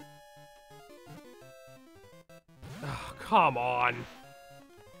 Oh, come on.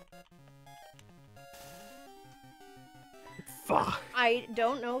 Fuck. I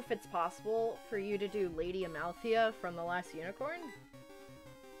don't know if it's possible for you to do Lady Amalthea from The Last Unicorn.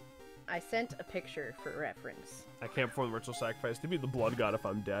 I sent a picture for reference. I can't perform the ritual sacrifice to be the blood god if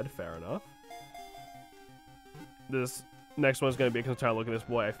I'm dead. Fair enough. This next one's gonna be because I'm trying to look at this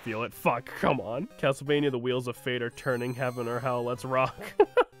boy. I feel it. Fuck, come on. Castlevania, the wheels of fate are turning. Heaven or hell, let's rock.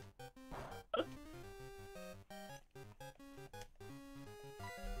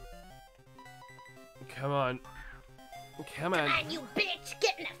 Come on. Come on. Come on, you bitch!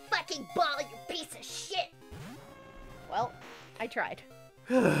 Get in that fucking ball, you piece of shit! Well, I tried.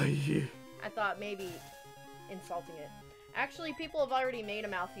 Yeah. I thought maybe insulting it. Actually, people have already made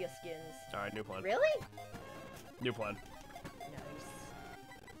Amalthea skins. Alright, new plan. Really? New plan. Nice.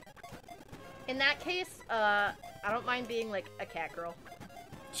 In that case, I don't mind being like a cat girl.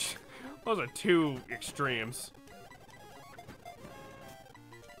 Those are two extremes.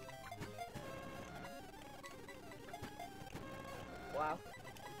 Wow.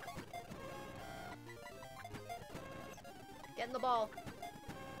 Get in the ball.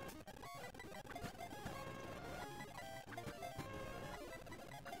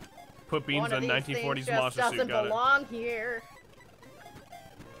 Put beans One on of these 1940s things monster just suit. doesn't Got it. belong here.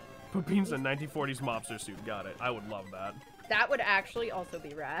 Put Beans in 1940s mobster suit. Got it. I would love that. That would actually also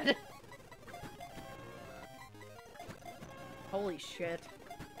be rad. Holy shit.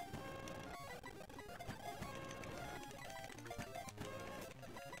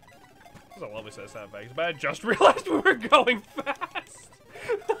 This is a lovely set of sound effects, but I just realized we were going fast.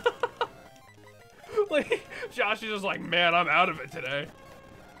 Like, Josh is just like, man, I'm out of it today.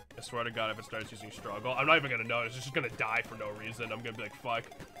 I swear to God, if it starts using struggle, I'm not even gonna notice. It's just gonna die for no reason. I'm gonna be like, fuck.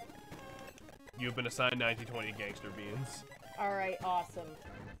 You've been assigned 1920 gangster beans. Alright, awesome.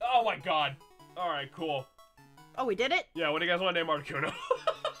 Oh my God. Alright, cool. Oh, we did it? Yeah, what do you guys want to name Articuno?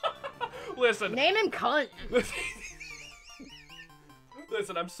 Listen. Name him cunt.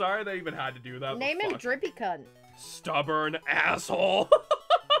 Listen, I'm sorry they even had to do that. Name him Drippy Cunt. Stubborn asshole.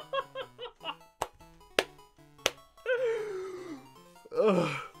 Ugh.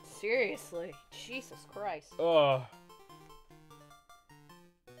 Seriously. Jesus Christ. Ugh.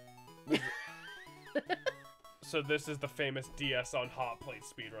 So this is the famous DS on hot plate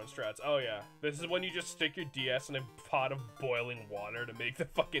speedrun strats. Oh yeah. This is when you just stick your DS in a pot of boiling water to make the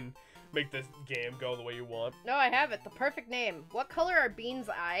game go the way you want. No, I have it. The perfect name. What color are Bean's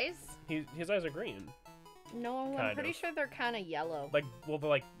eyes? His eyes are green. No, I'm pretty sure they're kind of yellow. Like, well, they're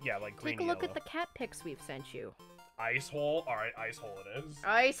like, yeah, like green. Take a look yellow. at the cat pics we've sent you. Ice hole? Alright, ice hole it is.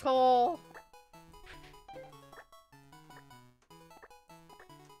 Ice hole.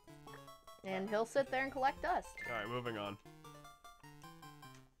 And he'll sit there and collect dust. Alright, moving on.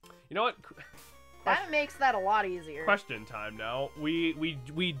 You know what? That makes that a lot easier. Question time now.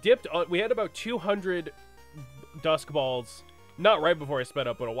 We dipped on, we had about 200 dusk balls, not right before I sped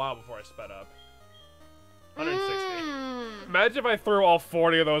up, but a while before I sped up. 160. Imagine if I threw all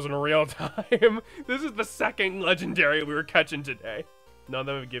 40 of those in real time. This is the second legendary we were catching today. None of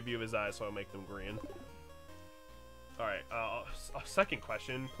them would give you his eyes, so I'll make them green. Alright, second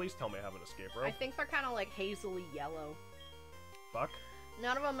question. Please tell me I have an escape rope. I think they're kind of like hazily yellow. Fuck.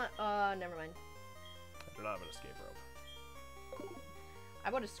 None of them, never mind. I do not have an escape rope. I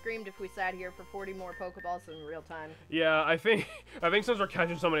would have screamed if we sat here for 40 more Pokeballs in real time. Yeah, I think since we're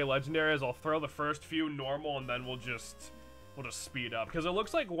catching so many legendaries, I'll throw the first few normal and then we'll just speed up. Because it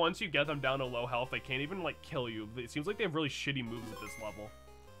looks like once you get them down to low health, they can't even, like, kill you. It seems like they have really shitty moves at this level.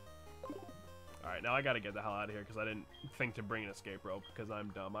 Alright, now I gotta get the hell out of here because I didn't think to bring an escape rope because I'm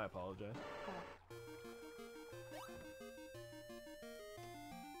dumb. I apologize.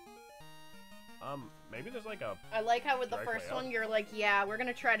 Maybe there's like a... I like how with the first one, you're like, yeah, we're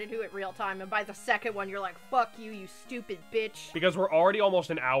gonna try to do it real time. And by the second one, you're like, fuck you, you stupid bitch. Because we're already almost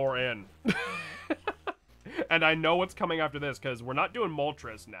an hour in. And I know what's coming after this because we're not doing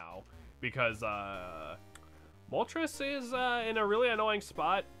Moltres now. Because, Moltres is, in a really annoying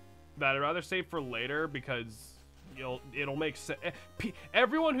spot that I'd rather save for later because it'll make sense.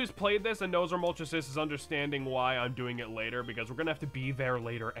 Everyone who's played this and knows where Moltres is understanding why I'm doing it later because we're gonna have to be there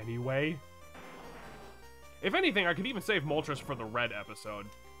later anyway. If anything, I could even save Moltres for the red episode.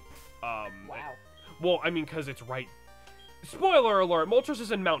 Wow. Well, I mean, because it's right... Spoiler alert, Moltres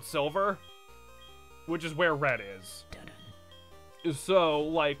is in Mount Silver, which is where red is. So,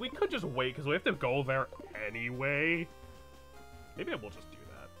 like, we could just wait, because we have to go there anyway. Maybe we'll just do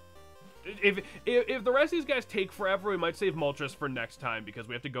that. If the rest of these guys take forever, we might save Moltres for next time, because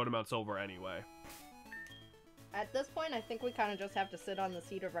we have to go to Mount Silver anyway. At this point, I think we kind of just have to sit on the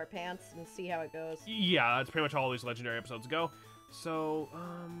seat of our pants and see how it goes. Yeah, that's pretty much how all these legendary episodes go. So,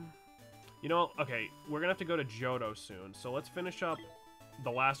 you know, okay, we're gonna have to go to Johto soon. So let's finish up the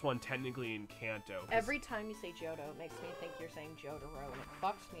last one technically in Kanto. Every time you say Johto, it makes me think you're saying Jotaro, and it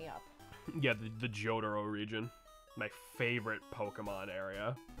fucks me up. Yeah, the Jotaro region. My favorite Pokemon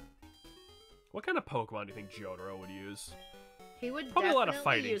area. What kind of Pokemon do you think Jotaro would use? He would probably definitely a lot of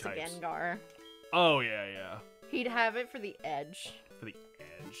fighting use types. a Gengar. Oh, yeah, yeah. He'd have it for the edge. For the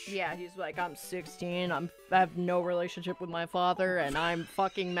edge? Yeah, he's like, I'm 16, I have no relationship with my father, and I'm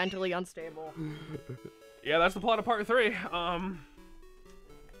fucking mentally unstable. Yeah, that's the plot of part 3. Alright,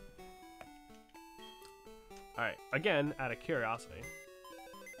 again, out of curiosity.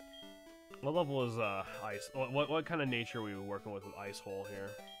 What level is, Ice? What kind of nature are we working with Ice Hole here?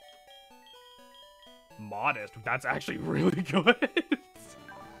 Modest. That's actually really good.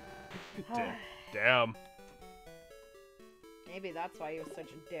 Damn. Maybe that's why he was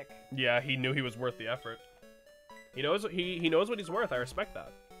such a dick. Yeah, he knew he was worth the effort. He knows he knows what he's worth. I respect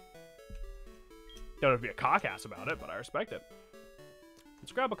that. Don't have to be a cock-ass about it, but I respect it.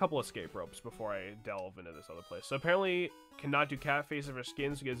 Let's grab a couple escape ropes before I delve into this other place. So apparently, cannot do cat faces or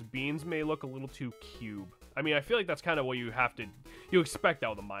skins because beans may look a little too cube. I mean, I feel like that's kind of what you expect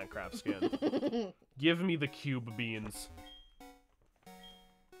out of the Minecraft skin. Give me the cube beans.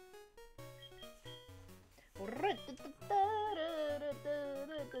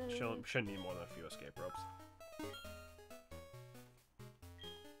 Shouldn't need more than a few escape ropes.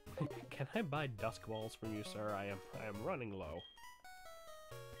 Can I buy dusk balls from you, sir? I am running low.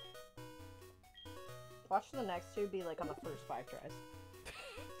 Watch the next two be like on the first 5 tries.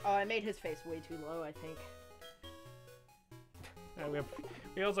 Oh, I made his face way too low, I think. Yeah,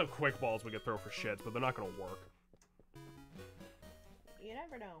 we also have quick balls we could throw for shits, but they're not gonna work. You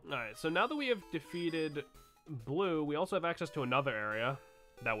never know. Alright, so now that we have defeated Blue, we also have access to another area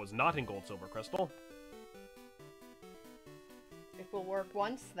that was not in Gold, Silver, Crystal. It will work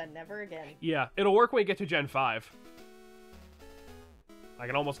once, then never again. Yeah, it'll work when we get to Gen 5. I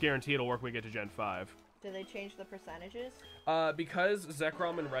can almost guarantee it'll work when we get to Gen 5. Do they change the percentages? Because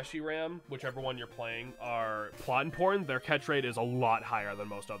Zekrom and Reshiram, whichever one you're playing, are plot important, their catch rate is a lot higher than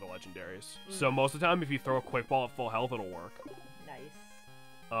most other legendaries. So most of the time, if you throw a quick ball at full health, it'll work.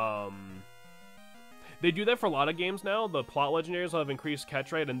 Nice. They do that for a lot of games now. The plot legendaries will have increased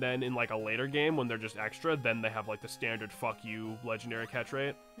catch rate, and then in like a later game when they're just extra, then they have like the standard fuck you legendary catch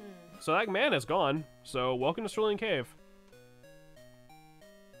rate. So that man is gone. So welcome to Cerulean Cave.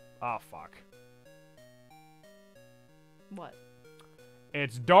 Ah, fuck. What?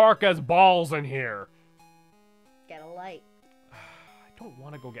 It's dark as balls in here. Get a light. I don't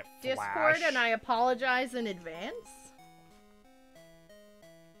want to go get Flash. Discord, and I apologize in advance.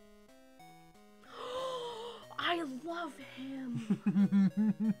 I love him.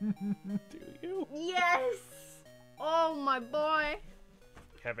 Do you? Yes. Oh my boy.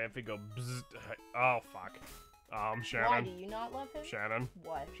 Have Amphi go bzzzt. Oh, fuck. Shannon. Why do you not love him? Shannon.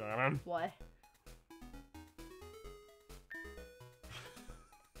 What? Shannon. What?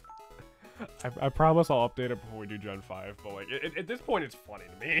 I promise I'll update it before we do Gen 5, but like, at this point it's funny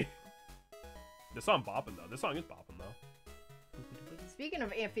to me. This song bopping though. This song is bopping though. Speaking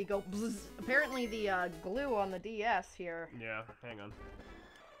of Amphi, go bzz, apparently the glue on the DS here. Yeah, hang on.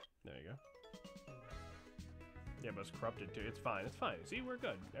 There you go. Yeah, but it's corrupted too. It's fine. It's fine. See, we're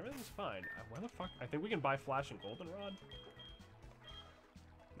good. Everything's fine. Where the fuck? I think we can buy Flash and Goldenrod.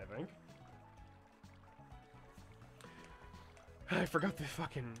 I think. I forgot the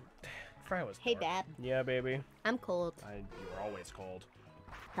fucking. Fry was. Hey, dark. Dad. Yeah, baby. I'm cold. You're always cold.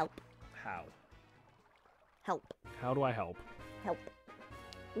 Help. How? Help. How do I help? Help.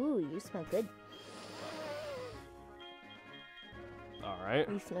 Ooh, you smell good. All right.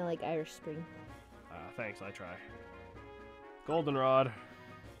 You smell like Irish Spring. Thanks, I try. Goldenrod.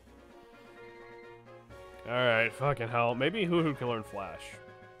 Alright, fucking hell. Maybe Hoo can learn Flash.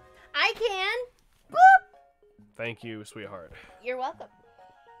 I can! Boop! Thank you, sweetheart. You're welcome.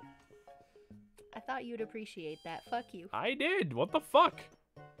 I thought you'd appreciate that. Fuck you. I did! What the fuck?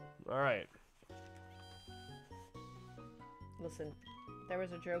 Alright. Listen, there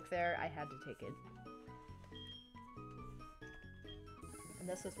was a joke there. I had to take it. And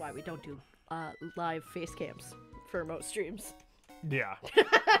this is why we don't do live face cams for most streams. Yeah.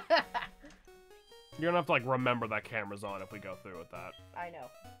 You're gonna have to, like, remember that camera's on if we go through with that. I know.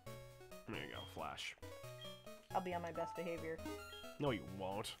 There you go, Flash. I'll be on my best behavior. No, you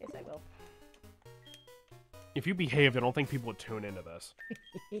won't. Yes, I will. If you behaved, I don't think people would tune into this.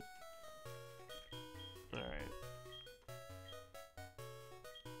 Alright.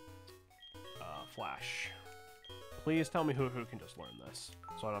 Flash. Please tell me who can just learn this.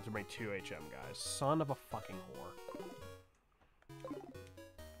 So I don't have to bring 2 HM guys. Son of a fucking whore.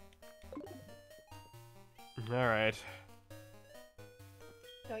 Alright.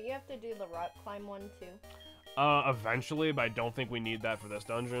 Don't you have to do the rock climb one too? Eventually, but I don't think we need that for this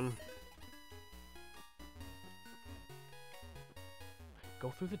dungeon.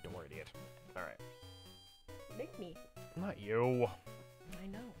 Go through the door, idiot. Alright. Make me. Not you. I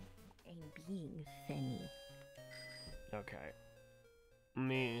know. I'm being funny. Okay. Let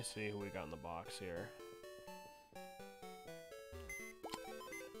me see who we got in the box here.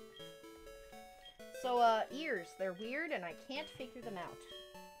 So, ears. They're weird and I can't figure them out.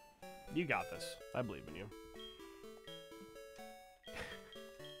 You got this. I believe in you.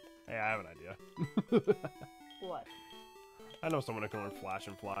 Hey, I have an idea. What? I know someone who can learn Flash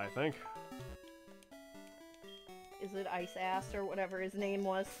and Fly, I think. Is it Ice Ass or whatever his name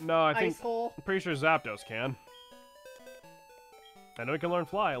was? No, I think... Ice Hole? I'm pretty sure Zapdos can. I know he can learn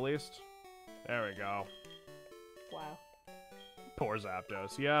Fly, at least. There we go. Wow. Poor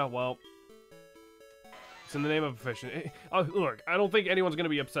Zapdos. Yeah, well... It's in the name of efficiency. Oh, look, I don't think anyone's going to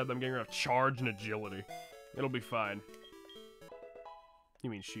be upset that I'm getting rid of Charge and Agility. It'll be fine. You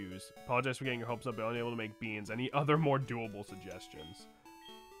mean shoes. Apologize for getting your hopes up, but unable to make beans. Any other more doable suggestions?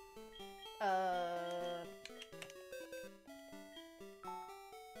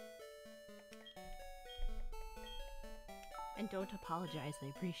 don't apologize. I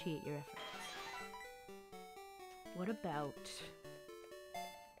appreciate your efforts. What about...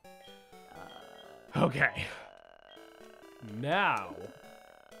 Okay. Now...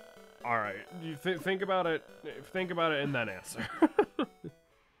 Alright, you think about it and then answer.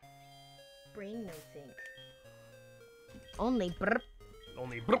 Brain no think. Only burp.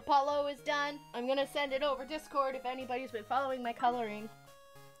 Only burp. Apollo is done. I'm gonna send it over Discord if anybody's been following my coloring.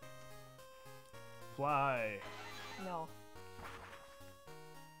 Fly. No.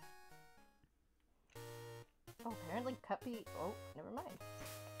 Oh, apparently Cuppy... Oh, never mind.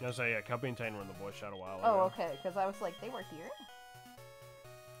 I was saying, yeah, Cuppy and Tane were in the voice chat a while ago. Oh, okay, because I was like, they were here?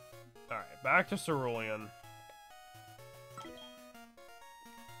 Alright, back to Cerulean.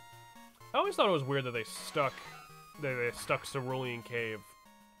 I always thought it was weird that they stuck Cerulean Cave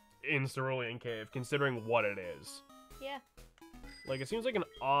in Cerulean Cave, considering what it is. Yeah. Like, it seems like an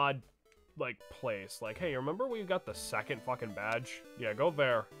odd, like, place. Like, hey, remember we got the second fucking badge? Yeah, go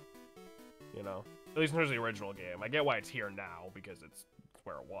there. You know? At least in terms of the original game. I get why it's here now, because it's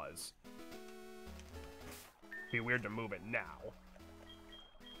where it was. Be weird to move it now.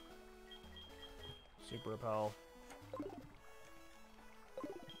 Super repel.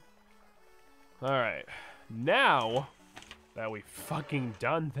 Alright. Now that we've fucking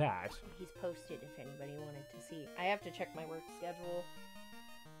done that. He's posted if anybody wanted to see. I have to check my work schedule.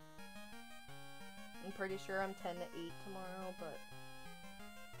 I'm pretty sure I'm 10 to 8 tomorrow, but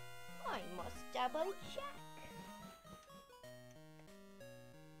I must double check.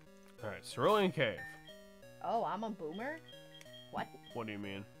 Alright, Cerulean Cave. Oh, I'm a boomer? What? What do you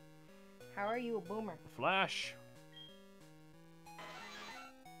mean? How are you a boomer? Flash.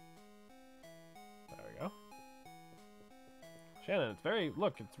 There we go. Shannon,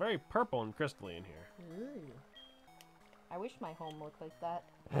 it's very purple and crystalline here. Ooh. I wish my home looked like that.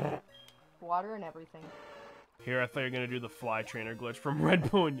 Water and everything. Here, I thought you were gonna do the fly trainer glitch from Red,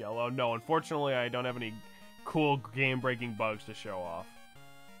 Blue, and Yellow. No, unfortunately, I don't have any cool game-breaking bugs to show off.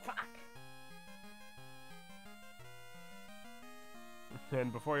 Fuck.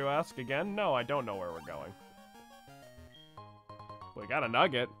 And before you ask again, no, I don't know where we're going. We got a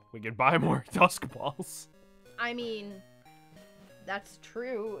nugget. We can buy more Dusk Balls. I mean, that's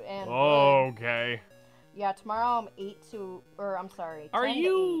true, and... Okay. Yeah, tomorrow I'm 8 to... Or, I'm sorry, 10 Are to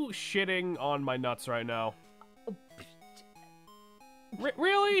you shitting on my nuts right now?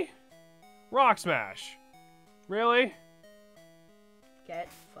 Really? Rock Smash. Really? Get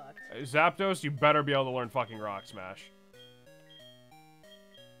fucked. Zapdos, you better be able to learn fucking Rock Smash.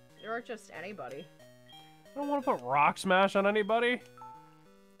 Or just anybody. I don't want to put Rock Smash on anybody.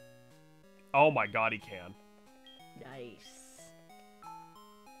 Oh my god, he can. Nice.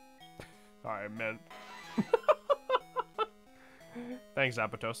 Alright, man. Thanks,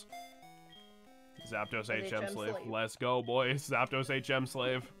 Zapdos. Zapdos HM slave. Let's go, boys. Zapdos HM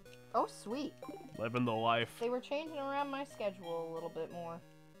slave. Oh, sweet. Living the life. They were changing around my schedule a little bit more.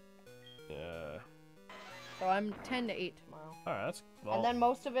 Yeah. So I'm 10 to 8 tomorrow. Alright, that's... Well, and then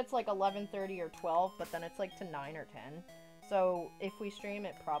most of it's like 11:30 or 12, but then it's like to 9 or 10. So if we stream,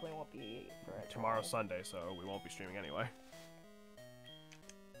 it probably won't be for tomorrow's Sunday, so we won't be streaming anyway.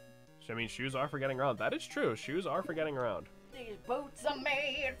 So, I mean, shoes are for getting around. That is true. Shoes are for getting around. These boots are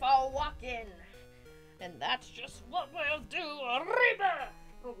made for walking. And that's just what we'll do. Arriba!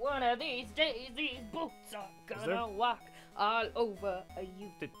 One of these days, these boots are gonna walk all over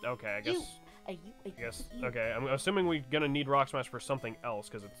you. Okay, I guess... Yes. Okay, I'm assuming we're gonna need Rock Smash for something else,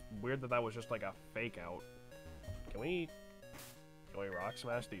 because it's weird that that was just like a fake out. Can we Rock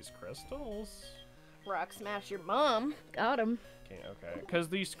Smash these crystals? Rock Smash your mom. Got him. Okay, because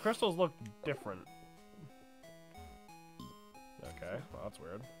these crystals look different. Okay, well, that's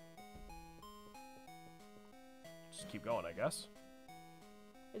weird. Just keep going, I guess.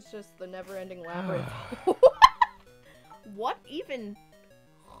 It's just the never-ending labyrinth. What even...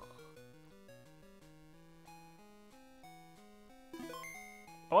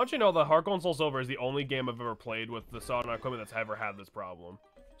 I want you to know that Heartgold and Soul Silver is the only game I've ever played with the Sonic equipment that's ever had this problem.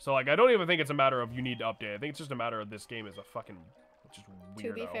 So, like, I don't even think it's a matter of you need to update. I think it's just a matter of this game is a fucking just weirdo.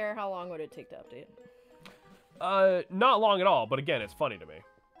 To be fair, how long would it take to update? Not long at all, but again, it's funny to me.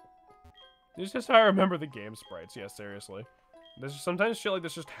 It's just how I remember the game sprites, yeah, seriously. There's sometimes shit like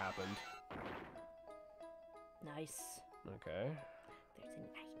this just happened. Nice. Okay. There's an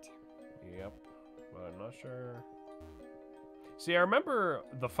item. Yep. But I'm not sure... See, I remember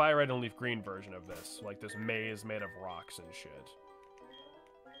the Fire Red and Leaf Green version of this, like this maze made of rocks and shit.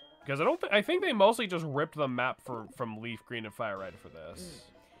 Because I think they mostly just ripped the map from Leaf Green and Fire Red for this.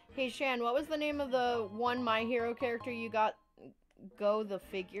 Hey Shan, what was the name of the one My Hero character you got Go the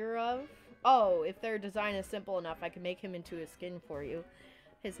figure of? Oh, if their design is simple enough, I can make him into a skin for you.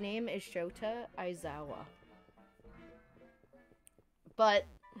 His name is Shota Aizawa. But,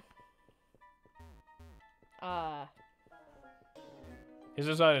 his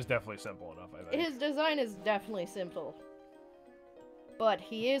design is definitely simple enough, I think. his design is definitely simple. But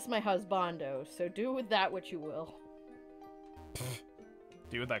he is my husbando, so do with that what you will.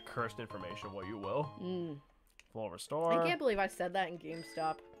 Do with that cursed information what you will. Mm. Full restore. I can't believe I said that in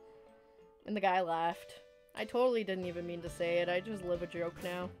GameStop. And the guy laughed. I totally didn't even mean to say it. I just live a joke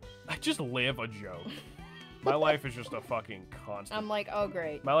now. I just live a joke. My life is just a fucking constant. I'm like, oh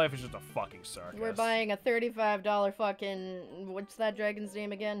great. My life is just a fucking circus. We're buying a $35 fucking... What's that dragon's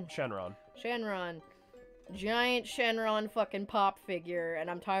name again? Shenron. Shenron. Giant Shenron fucking pop figure. And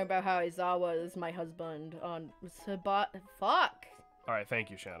I'm talking about how Aizawa is my husband on... Fuck! Alright,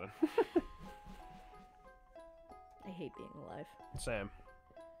 thank you, Shannon. I hate being alive. Same.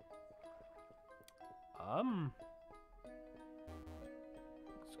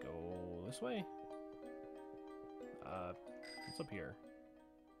 Let's go this way. What's up here?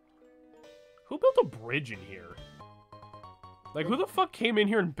 Who built a bridge in here? Like, who the fuck came in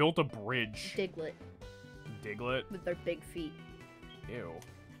here and built a bridge? Diglett. Diglett? With their big feet. Ew.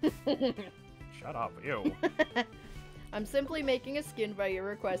 Shut up. Ew. I'm simply making a skin by your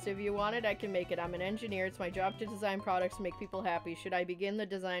request. If you want it, I can make it. I'm an engineer. It's my job to design products to make people happy. Should I begin the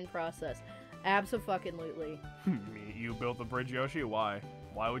design process? Abso-fucking-lutely. You built the bridge, Yoshi? Why?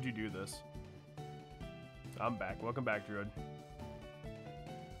 Why would you do this? I'm back. Welcome back, Druid.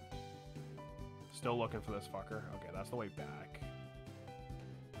 Still looking for this fucker. Okay, that's the way back.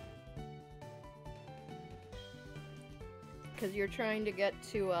 Because you're trying to get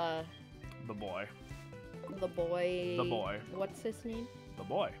to, The boy. The boy... The boy. What's his name? The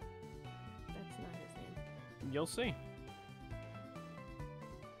boy. That's not his name. You'll see.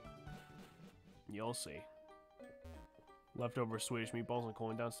 You'll see. Leftover Swedish meatballs and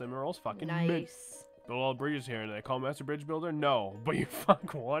cooling down cinnamon rolls. Fucking nice. mint. Build all the bridges here, and they call Master Bridge Builder? No, but you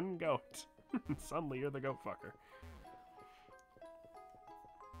fuck one goat. Suddenly you're the goat fucker.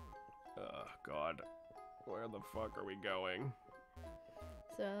 Oh, God. Where the fuck are we going?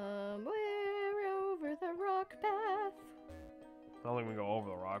 Somewhere over the rock path. I don't think we can go over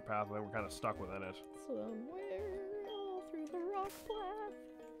the rock path. I think we're kind of stuck within it. Somewhere all through the rock path.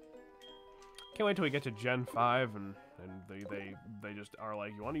 Can't wait till we get to Gen 5 and they just are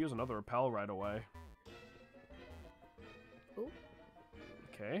like, you want to use another repel right away. Ooh.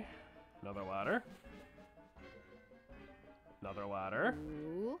 Okay. Another ladder. Another ladder.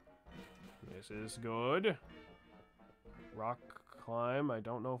 Ooh. This is good. Rock climb. I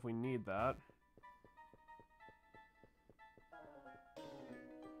don't know if we need that.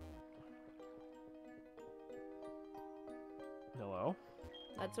 Hello?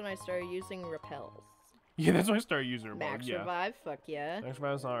 That's when I started using repels. Yeah, that's when I started using repels. Max Yeah. revive, fuck yeah. Max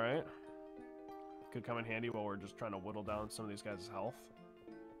revive's alright. Could come in handy while we're just trying to whittle down some of these guys' health.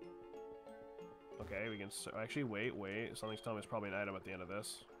 Okay, we can... Actually, wait. Something's telling me there's probably an item at the end of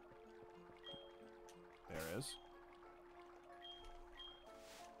this. There is.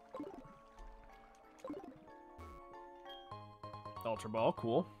 Ultra Ball,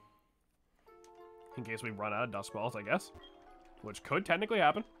 cool. In case we run out of Dust Balls, I guess. Which could technically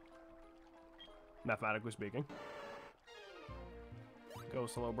happen. Mathematically speaking. Go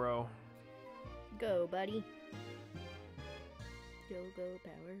slow, bro. Go, buddy. Go,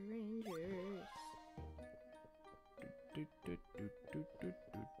 Power Rangers.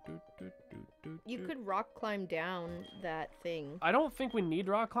 You could rock climb down that thing. I don't think we need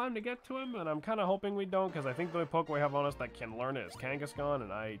rock climb to get to him, and I'm kind of hoping we don't, because I think the only Pokemon we have on us that can learn it is Kangaskhan,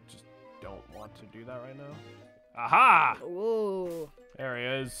 and I just don't want to do that right now. Aha! Ooh. There he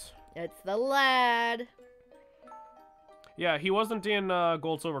is. It's the lad. Yeah, he wasn't in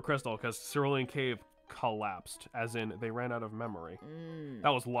Gold, Silver, Crystal, because Cerulean Cave collapsed, as in they ran out of memory. Mm. That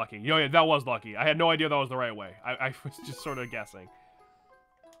was lucky. Yo, yeah, that was lucky. I had no idea that was the right way. I was just sort of guessing.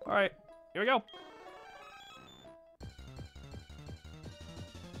 Alright, here we go.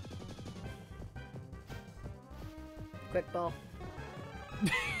 Quick ball.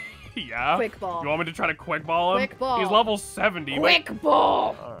 Yeah? Quick ball. You want me to try to quick ball him? Quick ball. He's level 70. Quick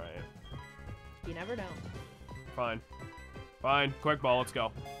ball! Alright. You never know. Fine. Fine. Quick ball, let's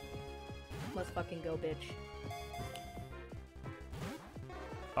go. Let's fucking go, bitch.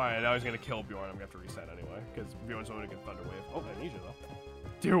 Alright, now he's gonna kill Bjorn. I'm gonna have to reset anyway, because Bjorn's only gonna get Thunder Wave. Oh, I need you though.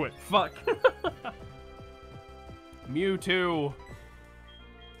 Do it. Fuck. Mewtwo.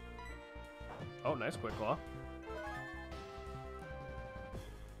 Oh, nice quick claw.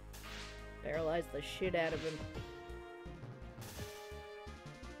 Paralyze the shit out of him.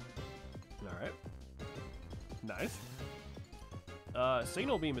 Nice.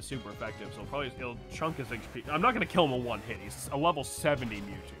 Signal Beam is super effective, so it'll chunk his HP. I'm not gonna kill him in one hit. He's a level 70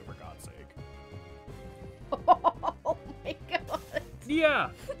 Mewtwo, for God's sake. Oh my god. Yeah,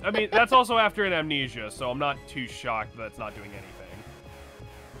 I mean, that's also after an Amnesia, so I'm not too shocked that it's not doing anything.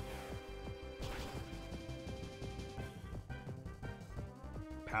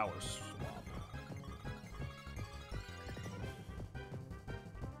 Power Swap.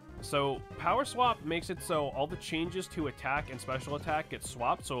 So, Power Swap makes it so all the changes to attack and special attack get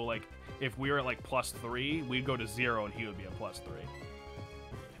swapped, so, like, if we were at, like, +3, we'd go to 0 and he would be at +3.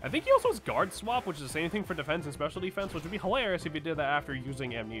 I think he also has Guard Swap, which is the same thing for defense and special defense, which would be hilarious if you did that after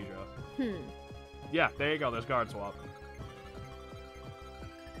using Amnesia. Yeah, there you go, there's Guard Swap.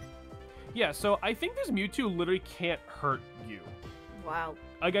 Yeah, so I think this Mewtwo literally can't hurt you. Wow.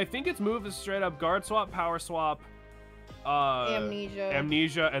 Like, I think its move is straight up Guard Swap, Power Swap,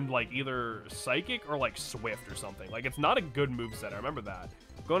 Amnesia, and, like, either Psychic or, like, Swift or something. Like, it's not a good moveset, I remember that.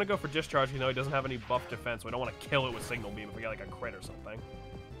 I'm going to go for Discharge, even though he doesn't have any buff defense, so I don't want to kill it with Signal Beam if we get, like, a crit or something.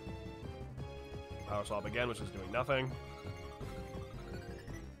 Power Swap again, which is doing nothing.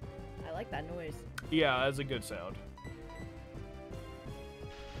 I like that noise. Yeah, that's a good sound.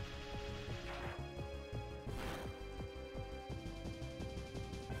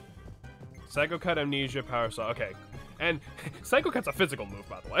 Psycho Cut, Amnesia, Power Swap. Okay. And Psycho Cut's a physical move,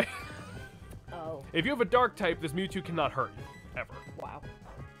 by the way. Oh. If you have a Dark type, this Mewtwo cannot hurt you. Ever. Wow.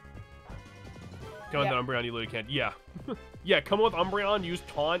 Come with Umbreon, you literally can't. Yeah. Yeah, come with Umbreon, use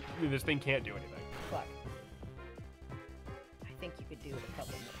Taunt, this thing can't do anything. Fuck. I think you could do it a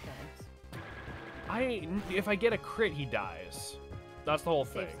couple more times. If I get a crit, he dies. That's the whole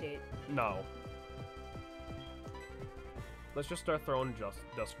thing. Safe state. No. Let's just start throwing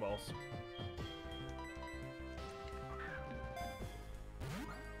Dusk Balls.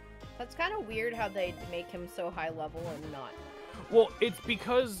 That's kind of weird how they make him so high level and not. Well, it's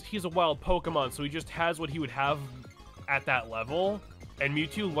because he's a wild Pokemon, so he just has what he would have at that level, and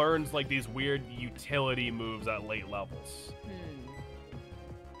Mewtwo learns, like, these weird utility moves at late levels.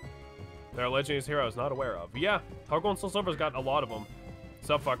 There are Legendaries here I was not aware of. Yeah, Heartgold and Soul Silver's got a lot of them.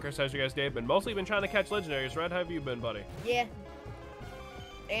 Sup, fuckers? How's your guys' day been? Mostly been trying to catch Legendaries. Red, how have you been, buddy? Yeah.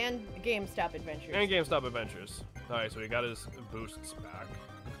 And GameStop Adventures. And GameStop Adventures. Alright, so he got his boosts back.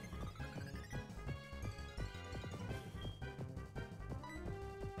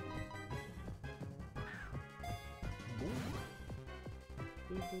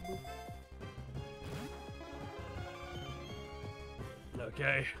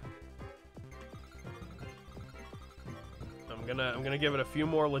 Okay. I'm gonna give it a few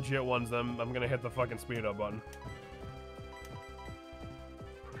more legit ones, then I'm gonna hit the fucking speed up button.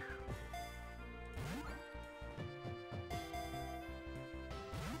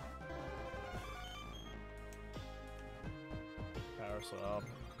 Power Slap.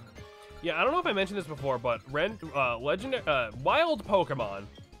 Yeah, I don't know if I mentioned this before, but wild Pokemon,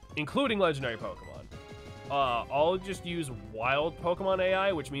 including legendary Pokemon, all just use wild Pokemon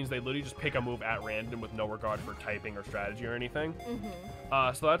AI, which means they literally just pick a move at random with no regard for typing or strategy or anything.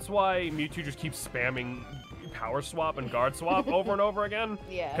 So that's why Mewtwo just keeps spamming Power Swap and Guard Swap over and over again.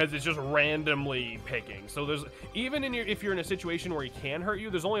 Yeah. Because it's just randomly picking. So there's, even if you're in a situation where he can hurt you,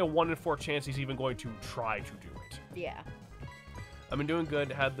 there's only a 1 in 4 chance he's even going to try to do it. Yeah. I've been doing good.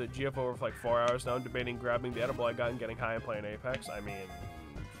 Had the GF over for like 4 hours now. I'm debating grabbing the edible I got and getting high and playing Apex. I mean,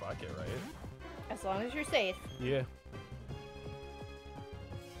 fuck it, right? As long as you're safe. Yeah.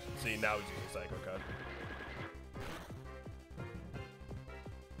 See, now he's using Psycho Cut.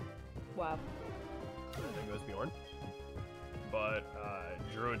 Wow. I think it was Bjorn. But,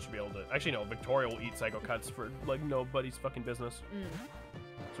 Druid should be able to... Actually, no. Victoria will eat Psycho Cuts for, like, nobody's fucking business.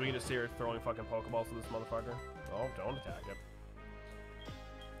 So we can just see her throwing fucking Pokeballs to this motherfucker. Oh, don't attack it.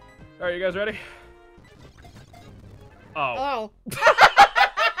 Alright, you guys ready? Oh. Oh.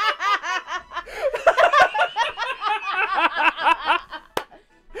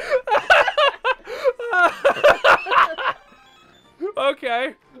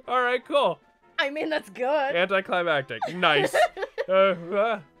 Okay. Alright, cool. I mean, that's good. Anticlimactic. Nice.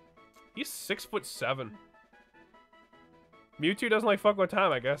 He's 6'7". Mewtwo doesn't like fuck with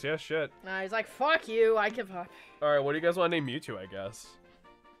time, I guess. Yeah, shit. Nah, he's like, fuck you, I give up. Alright, what do you guys want to name Mewtwo, I guess?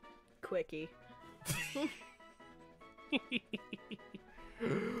 Quickie.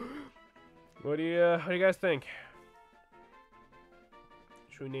 What do you guys think?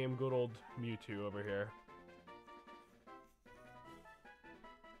 Should we name good old Mewtwo over here?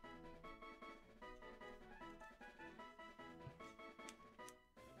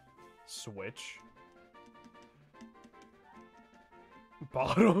 Switch.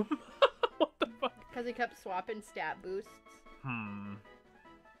 Bottom? What the fuck? Because he kept swapping stat boosts.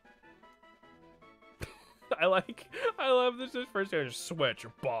 I love this first time switch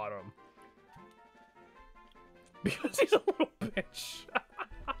bottom. Because he's a little bitch.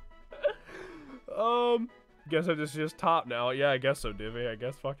 Guess I just top now. Yeah, I guess so, Divvy. I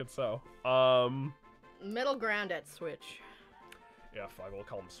guess fucking so. Middle ground at Switch. Yeah, fuck, we'll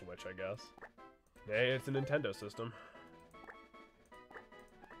call him Switch, I guess. Hey, it's a Nintendo system.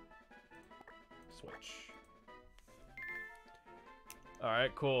 Switch.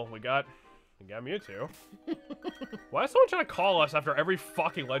 Alright, cool. We got Mewtwo. Why is someone trying to call us after every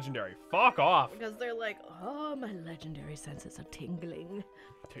fucking legendary? Fuck off! Because they're like, oh, my legendary senses are tingling.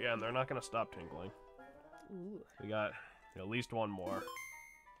 Yeah, and they're not gonna stop tingling. Ooh. We got at least one more.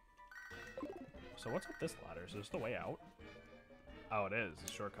 So what's up this ladder? Is this the way out? Oh, it is.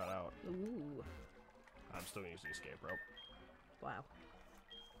 It's a shortcut out. Ooh. I'm still gonna use the escape rope. Wow.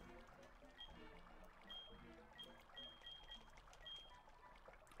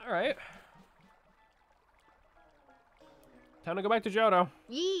 Alright. Time to go back to Johto.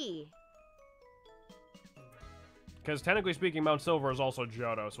 Yee! Because technically speaking, Mount Silver is also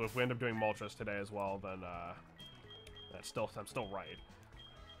Johto, so if we end up doing Moltres today as well, then I'm still right.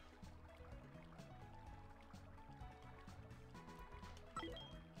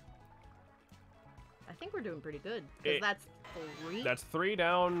 I think we're doing pretty good. Because that's 3. That's 3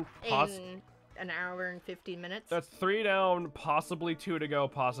 down. In an hour and 15 minutes. That's 3 down, possibly 2 to go,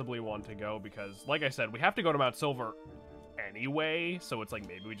 possibly 1 to go, because, like I said, we have to go to Mount Silver anyway, so it's like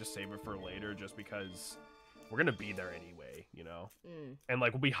maybe we just save it for later just because we're gonna be there anyway, you know? And,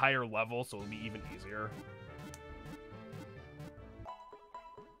 like, we'll be higher level, so it'll be even easier.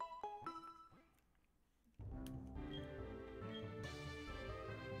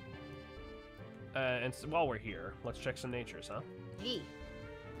 And so, while we're here, let's check some natures, huh? Yee.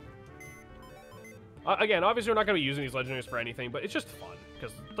 Again, obviously we're not going to be using these legendaries for anything, but it's just fun,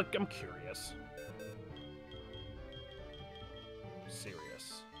 because, like, I'm curious.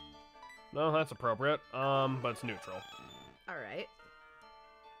 Serious. No, that's appropriate, but it's neutral. Alright.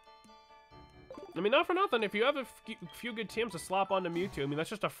 I mean, not for nothing, if you have a few good teams to slap onto Mewtwo, I mean, that's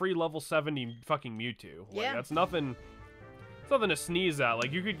just a free level 70 fucking Mewtwo. Like, yeah. That's nothing... It's nothing to sneeze at.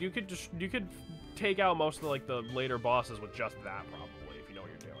 Like, you could take out most of, like, the later bosses with just that, probably, if you know what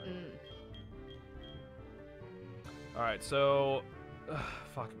you're doing. Alright, so...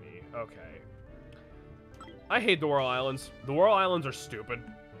 fuck me. Okay. I hate the Whirl Islands. The Whirl Islands are stupid.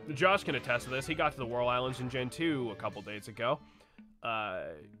 Josh can attest to this. He got to the Whirl Islands in Gen 2 a couple days ago.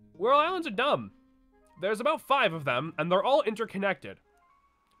 Whirl Islands are dumb. There's about 5 of them, and they're all interconnected.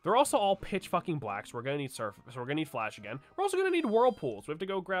 They're also all pitch fucking black, so we're gonna need surf. So we're gonna need flash again. We're also gonna need whirlpools. We have to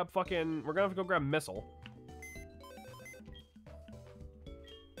go grab fucking. We're gonna have to go grab missile.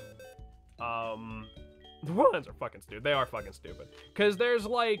 The Whirlwinds are fucking stupid. They are fucking stupid. Cause there's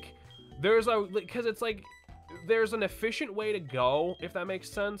an efficient way to go, if that makes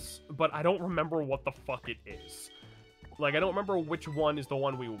sense. But I don't remember what the fuck it is. Like I don't remember which one is the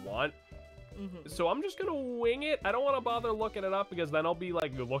one we want. So I'm just gonna wing it. I don't want to bother looking it up because then I'll be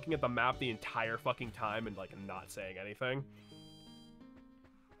like looking at the map the entire fucking time and like not saying anything.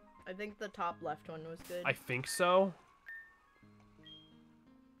 I think the top left one was good. I think so.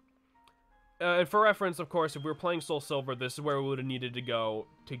 And for reference, of course, if we were playing Soul Silver, this is where we would have needed to go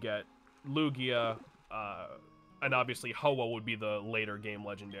to get Lugia, and obviously Hoa would be the later game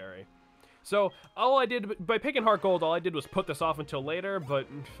legendary. So, all I did, by picking Heartgold, all I did was put this off until later, but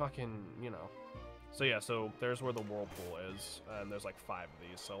fucking, you know. So yeah, so there's where the whirlpool is, and there's like 5 of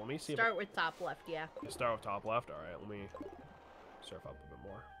these, so let me see Start with top left, yeah. Start with top left? Alright, let me surf up a bit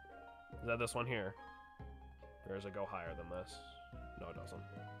more. Is that this one here? Or does it go higher than this? No, it doesn't.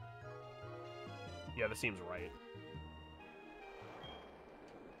 Yeah, this seems right.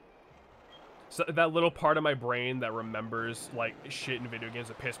 So that little part of my brain that remembers, like, shit in video games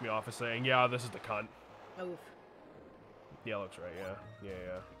that piss me off is saying, yeah, this is the cunt. Oof. Yeah, looks right, yeah.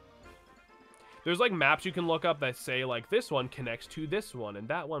 Yeah. There's, like, maps you can look up that say, like, this one connects to this one, and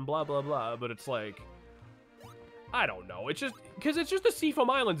that one, blah, blah, blah, but it's like... I don't know, it's just... Because it's just the Seafoam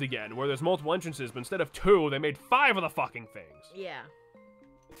Islands again, where there's multiple entrances, but instead of 2, they made 5 of the fucking things. Yeah.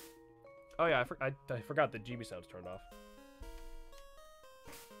 Oh, yeah, I forgot the GB sound's turned off.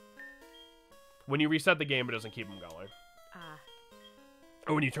 When you reset the game, it doesn't keep them going. Ah.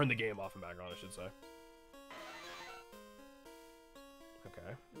 Or when you turn the game off and back on, I should say.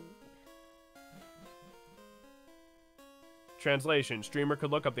 Okay. Translation. Streamer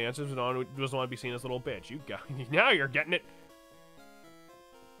could look up the answers, but doesn't want to be seen as a little bitch. You go. Now you're getting it.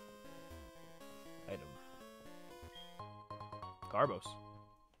 Item. Carbos.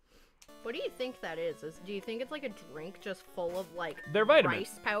 What do you think that is? Do you think it's like a drink just full of like They're vitamins.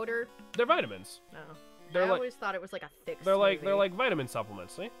 rice powder? They're vitamins. No. They're I like- always thought it was like a thick They're smoothie. like vitamin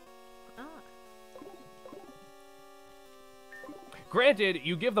supplements, see? Ah. Granted,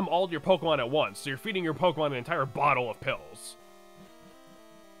 you give them all to your Pokemon at once, so you're feeding your Pokemon an entire bottle of pills.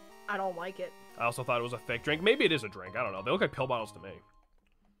 I don't like it. I also thought it was a thick drink. Maybe it is a drink. I don't know. They look like pill bottles to me.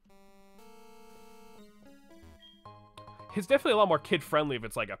 It's definitely a lot more kid-friendly if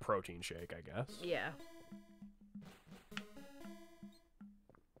it's like a protein shake, I guess. Yeah.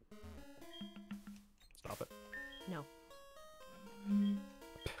 Stop it. No.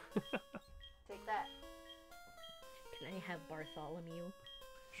 Take that. Can I have Bartholomew?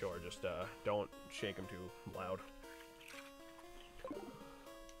 Sure, just don't shake him too loud.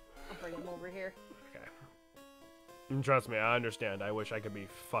 I'll bring him over here. Okay. And trust me, I understand. I wish I could be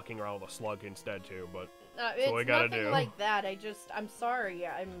fucking around with a slug instead too, but It's what we gotta nothing do. like that. I'm sorry.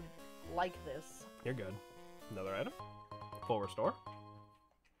 I'm like this. You're good. Another item. Full restore.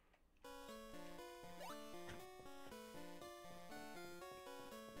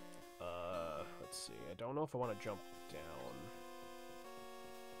 Let's see. I don't know if I want to jump down.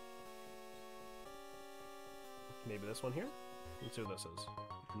 Maybe this one here? Let's see what this is.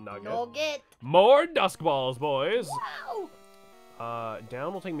 Nugget. Nugget. More Dusk Balls, boys! Wow.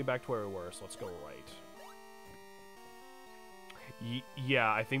 Down will take me back to where we were, so let's go right.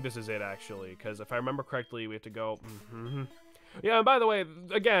 Yeah, I think this is it, actually, because if I remember correctly, we have to go... Yeah, and by the way,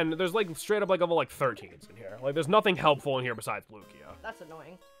 again, there's, like, straight up, like, level, like, 13s in here. Like, there's nothing helpful in here besides Lugia. That's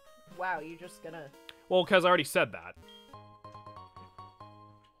annoying. Wow, you just gonna... Well, because I already said that.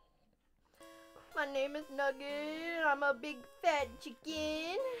 My name is Nugget. I'm a big fat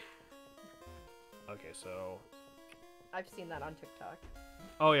chicken. Okay, so... I've seen that on TikTok.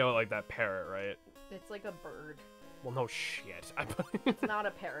 Oh, yeah, well, like that parrot, right? It's like a bird. Well, no shit. It's not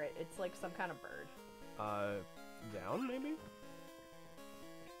a parrot. It's like some kind of bird. Down, maybe?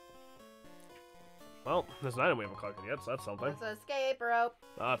 Well, there's an item we haven't collected yet, so that's something. It's an escape rope.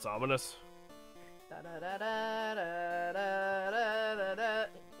 That's ominous. Da da da da da da da da da.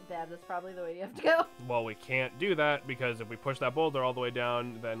 That is probably the way you have to go. Well, we can't do that, because if we push that boulder all the way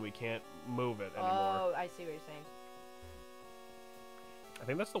down, then we can't move it anymore. Oh, I see what you're saying. I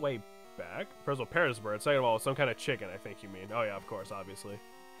think that's the way back. First of all, parrot's a bird. Second of all, some kind of chicken, I think you mean. Oh yeah, of course, obviously.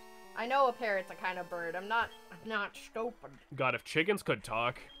 I know a parrot's a kind of bird. I'm not stupid. God, if chickens could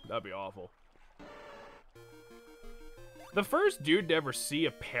talk, that'd be awful. The first dude to ever see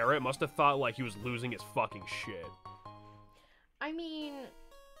a parrot must have thought like he was losing his fucking shit. I mean,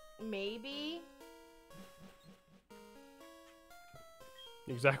 maybe.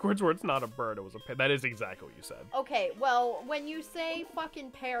 Exact words were, it's not a bird, it was a parrot. That is exactly what you said. Okay, well, when you say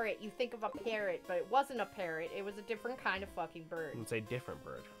fucking parrot, you think of a parrot, but it wasn't a parrot. It was a different kind of fucking bird. It's a different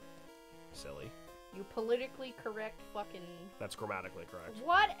bird. Silly. You politically correct fucking... That's grammatically correct.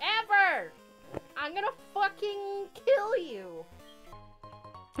 Whatever! I'm gonna fucking kill you.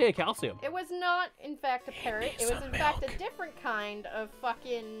 Hey, calcium. It was not, in fact, a parrot. It was, in fact, a different kind of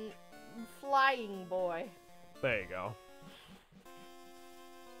fucking flying boy. There you go.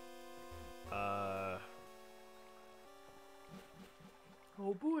 Oh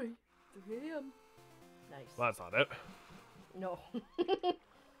boy, 3 a.m. Nice. Well, that's not it. No.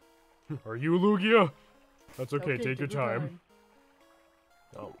 Are you Lugia? That's okay, take your time.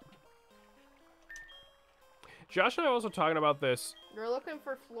 Oh. Josh and I were also talking about this. You're looking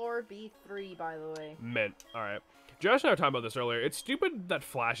for floor B3, by the way. Mint. Alright. Josh and I were talking about this earlier. It's stupid that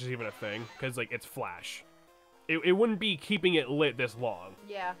Flash is even a thing, because, like, it's Flash. It wouldn't be keeping it lit this long.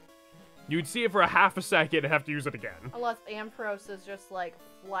 Yeah. You'd see it for a half a second and have to use it again. Unless Ampharos is just, like,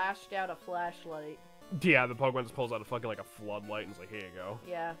 flashed out a flashlight. Yeah, the Pokemon just pulls out a fucking, like, a floodlight and is like, here you go.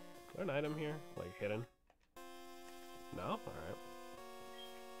 Yeah. Is there an item here? Like, hidden? No? Alright.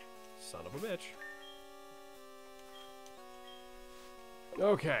 Son of a bitch.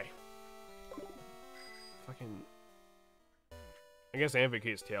 Okay. Fucking... I guess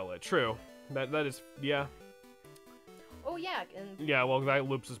Amphitheater's tail lit. True. That is... Yeah. Oh, yeah, and... Yeah, well, that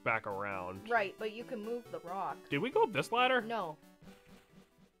loops us back around. Right, but you can move the rock. Did we go up this ladder? No.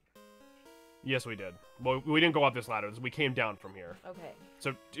 Yes, we did. Well, we didn't go up this ladder. We came down from here. Okay.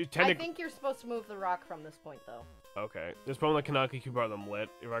 So, I technically... think you're supposed to move the rock from this point, though. Okay. There's probably like cannot keep them lit,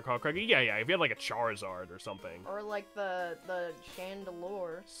 if I recall correctly. Yeah, if you had like a Charizard or something. Or like the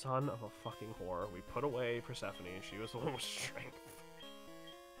Chandelure. Son of a fucking whore. We put away Persephone. She was the one with strength.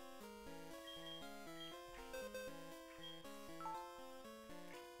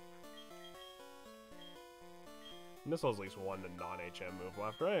 And this was at least one non-HM move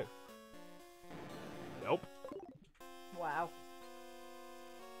left, right? Nope. Wow.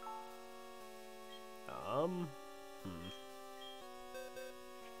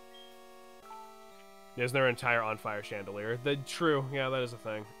 There's their entire on fire chandelier. True, yeah, that is a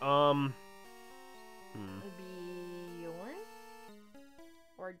thing. Bjorn?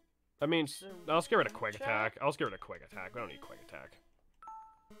 Or I mean, I'll just get rid of quick attack. I'll just get rid of quick attack. We don't need quick attack.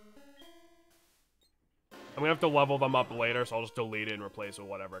 I'm gonna have to level them up later, so I'll just delete it and replace it with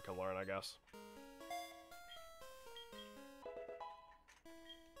whatever it can learn, I guess.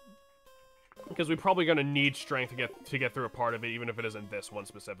 Because we're probably gonna need strength to get through a part of it, even if it isn't this one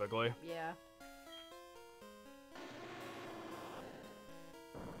specifically. Yeah.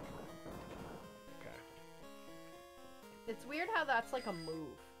 Okay. It's weird how that's like a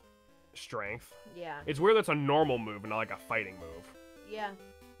move. Strength. Yeah. It's weird that's a normal move and not like a fighting move. Yeah.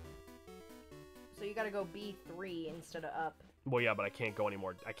 So you gotta go B3 instead of up. Well, yeah, but I can't go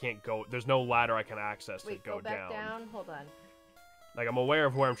anymore. I can't go. There's no ladder I can access to go back down. down. Hold on. Like, I'm aware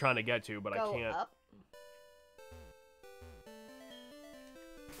of where I'm trying to get to, but I can't. Up.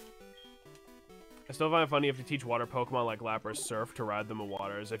 I still find it funny you have to teach water Pokemon like Lapras Surf to ride them in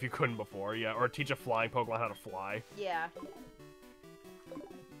water as if you couldn't before. Yeah, or teach a flying Pokemon how to fly. Yeah.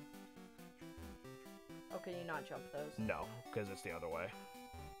 Oh, can you not jump those? No, because it's the other way.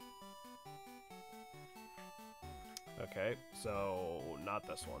 Okay, so not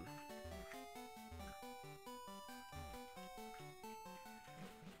this one.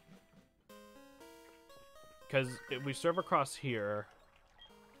 Because if we serve across here,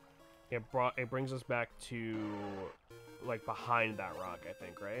 it brings us back to like behind that rock, I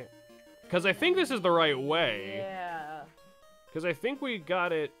think, right? Because I think this is the right way. Yeah. Because I think we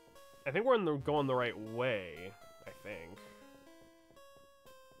got it. I think we're going the right way. I think.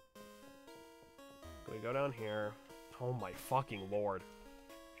 We go down here. Oh my fucking lord.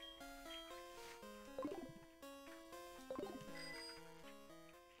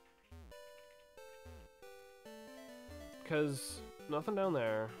 Because nothing down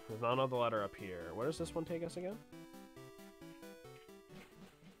there. There's not another ladder up here. Where does this one take us again?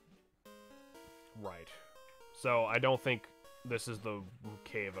 Right. So I don't think this is the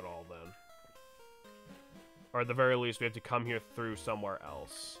cave at all then. Or at the very least, we have to come here through somewhere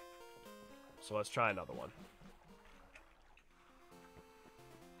else. So let's try another one.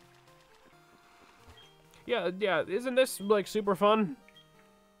 Yeah, isn't this, like, super fun?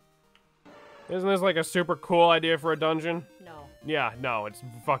 Isn't this, like, a super cool idea for a dungeon? No. Yeah, no, it's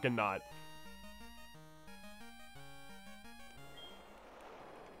fucking not.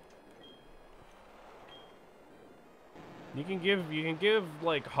 You can give,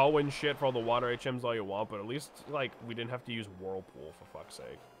 like, Ho and shit for all the water HMs all you want, but at least, like, we didn't have to use Whirlpool, for fuck's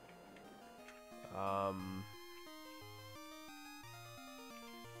sake.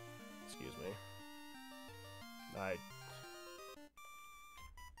 Excuse me.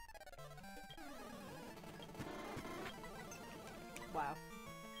 Wow.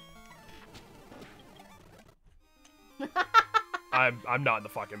 I'm not in the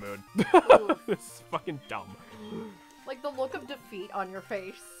fucking mood. This is fucking dumb. Like the look of defeat on your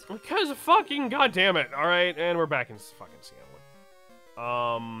face. Because fucking goddamn it. Alright, and we're back in fucking Seattle.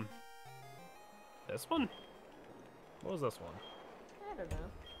 This one? What was this one? I don't know.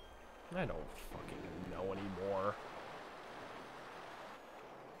 I don't fucking know anymore.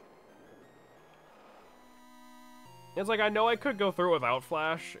 It's like, I know I could go through it without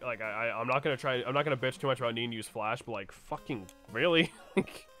Flash. Like, I'm not gonna bitch too much about needing to use Flash, but like, fucking, really?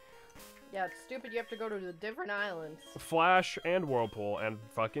 Yeah, it's stupid you have to go to the different islands. Flash and Whirlpool and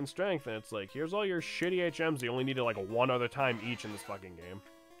fucking Strength, and it's like, here's all your shitty HMs you only needed like one other time each in this fucking game.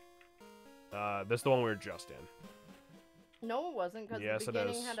 This is the one we were just in. No, it wasn't, because Yes, the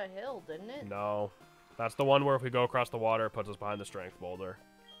beginning it is. had a hill, didn't it? No. That's the one where if we go across the water, it puts us behind the Strength boulder.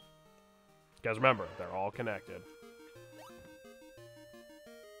 Guys, remember, they're all connected.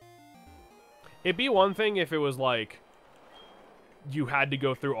 It'd be one thing if it was like, you had to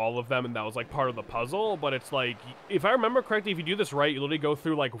go through all of them and that was like part of the puzzle, but it's like, if I remember correctly, if you do this right, you literally go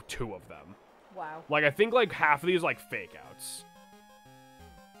through like 2 of them. Wow. Like, I think like half of these are like fake outs.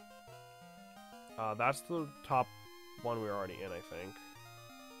 That's the top one we were already in, I think.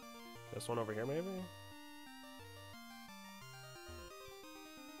 This one over here, maybe?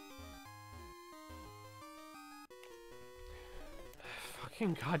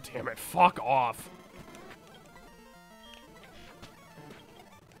 Fucking goddamn it, fuck off.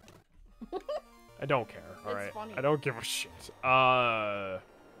 I don't care, alright? I don't give a shit.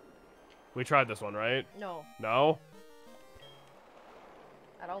 We tried this one, right? No. No?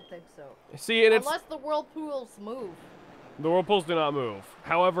 I don't think so. See, and Unless the whirlpools move. The whirlpools do not move.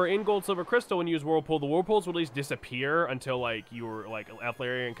 However, in Gold, Silver, Crystal, when you use whirlpool, the whirlpools will at least disappear until like you were like left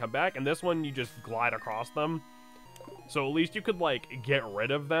area and come back. And this one, you just glide across them. So at least you could like get rid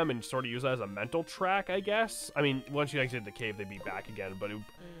of them and sort of use that as a mental track, I guess. I mean, once you exit the cave, they'd be back again, but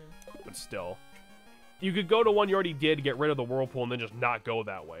still, you could go to one you already did, get rid of the whirlpool, and then just not go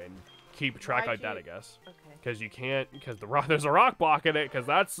that way and keep track like that, I guess. Okay. Because you can't, because there's a rock block in it. Because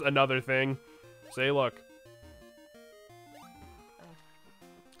that's another thing. Say, look.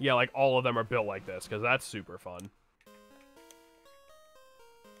 Yeah, like, all of them are built like this, because that's super fun.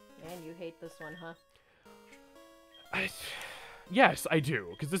 Man, you hate this one, huh? Yes, I do,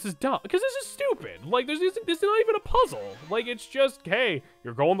 because this is dumb. Because this is stupid. Like, this is not even a puzzle. Like, it's just, hey,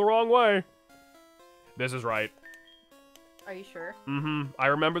 you're going the wrong way. This is right. Are you sure? Mm-hmm. I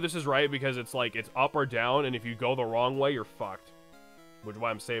remember this is right because it's like, it's up or down, and if you go the wrong way, you're fucked. Which is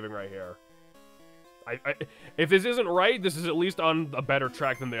why I'm saving right here. If this isn't right, this is at least on a better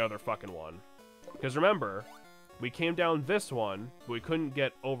track than the other fucking one. Because remember, we came down this one, but we couldn't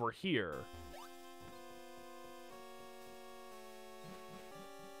get over here.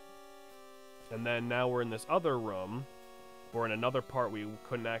 And then now we're in this other room. We're in another part we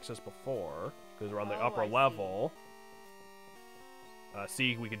couldn't access before, because we're on the upper level.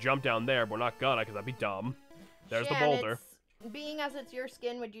 See, we could jump down there, but we're not gonna, because that'd be dumb. There's the boulder. Being as it's your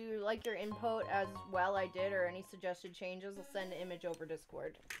skin, would you like your input as well I did, or any suggested changes? I'll send an image over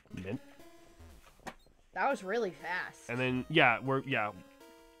Discord. Mint. That was really fast. And then, yeah,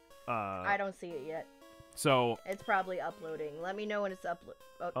 I don't see it yet. So... It's probably uploading. Let me know when it's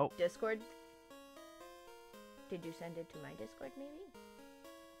upload. Oh, Discord? Did you send it to my Discord, maybe?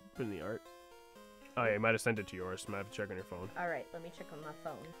 Put in the art. Oh, yeah, you might have sent it to yours. You might have to check on your phone. Alright, let me check on my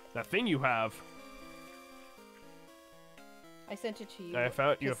phone. That thing you have... I sent it to you. You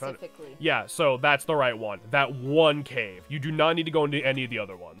found it. Specifically. Yeah, so that's the right one. That one cave. You do not need to go into any of the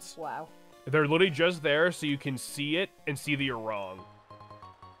other ones. Wow. They're literally just there so you can see it and see that you're wrong.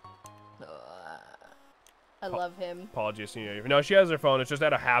 I love him. Apologies. No, she has her phone. It's just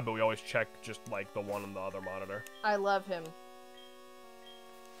out of habit. We always check just like the one on the other monitor. I love him.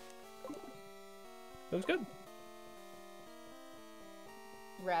 That was good.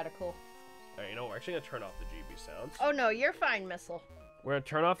 Radical. Alright, you know, we're actually going to turn off the GB sounds. Oh, no, you're fine, Missile. We're going to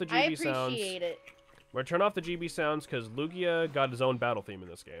turn off the GB sounds. I appreciate it. We're going to turn off the GB sounds because Lugia got his own battle theme in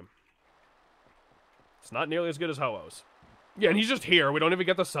this game. It's not nearly as good as Ho-Oh's. Yeah, and he's just here. We don't even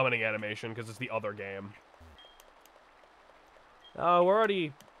get the summoning animation because it's the other game. We're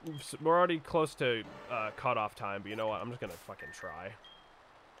already close to cutoff time, but you know what? I'm just going to fucking try.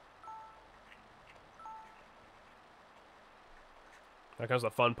 That comes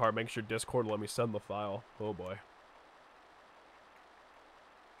the fun part. Make sure Discord will let me send the file. Oh boy.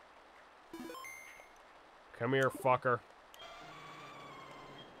 Come here, fucker.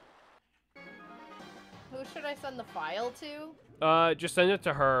 Who should I send the file to? Just send it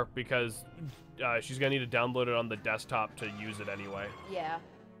to her because she's gonna need to download it on the desktop to use it anyway. Yeah.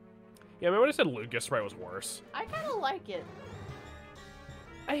 Yeah, remember when I said Lugia Sprite was worse? I kind of like it.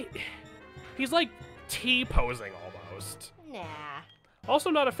 He's like T-posing almost. Nah.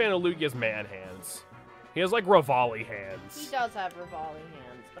 Also not a fan of Lugia's man hands. He has like Rivali hands. He does have Rivali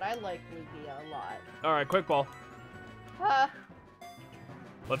hands, but I like Lugia a lot. Alright, quick ball. Huh.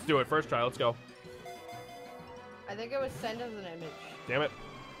 Let's do it. First try, let's go. I think it was sent as an image. Damn it.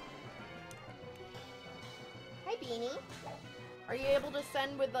 Hi, Beanie. Are you able to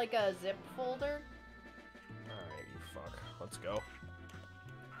send with like a zip folder? Alright, you fuck. Let's go.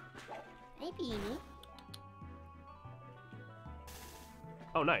 Hi, Beanie.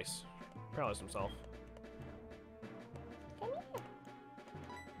 Oh, nice. Paralyzed himself. Come here.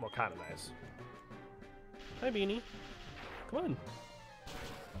 Well, kind of nice. Hi, Beanie. Come on.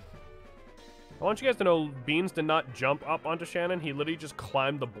 I want you guys to know, Beans did not jump up onto Shannon. He literally just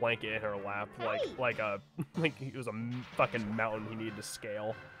climbed the blanket in her lap, like it was a fucking mountain he needed to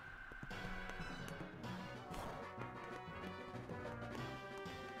scale.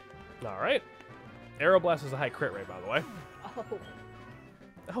 All right. Aeroblast is a high crit rate, by the way. Oh.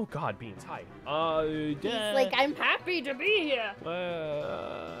 Oh God, Beans, hi. He's like, I'm happy to be here.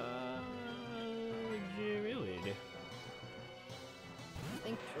 Really? You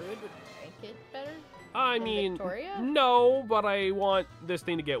think Druid would rank it better? I than mean, Victoria? no, but I want this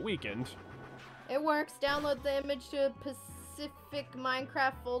thing to get weakened. It works. Download the image to a Pacific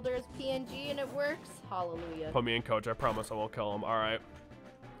Minecraft folder as PNG and it works. Hallelujah. Put me in, coach. I promise I won't kill him. All right.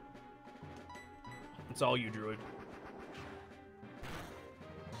 It's all you, Druid.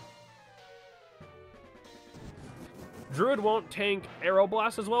 Druid won't tank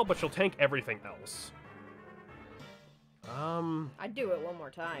Aeroblast as well, but she'll tank everything else. I'd do it one more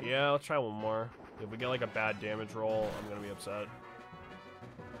time. Yeah, let's try one more. If we get like a bad damage roll, I'm gonna be upset.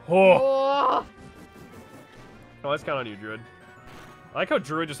 Oh! Oh, let's count on you, Druid. I like how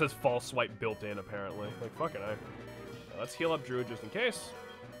Druid just has false swipe built in, apparently. Like, fucking I. Let's heal up Druid just in case.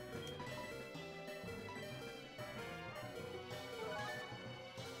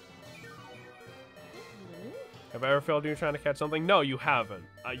 Have I ever failed you trying to catch something? No, you haven't.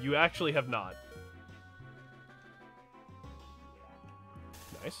 You actually have not.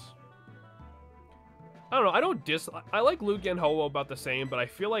 Nice. I don't know. I like Lugia and Ho-Oh about the same, but I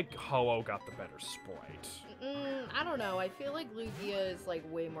feel like Ho-Oh got the better sprite. I don't know. I feel like Lugia is like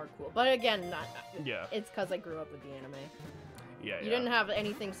way more cool. But again, not. Yeah. It's because I grew up with the anime. Yeah. You didn't have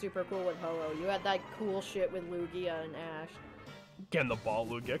anything super cool with Ho-Oh. You had that cool shit with Lugia and Ash. Getting the ball,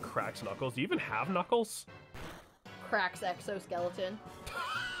 Lugia cracks Knuckles. Do you even have Knuckles? Cracks exoskeleton.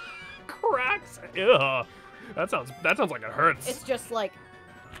 Cracks. Ugh. That sounds like it hurts. It's just like.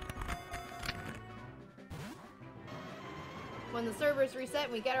 When the servers reset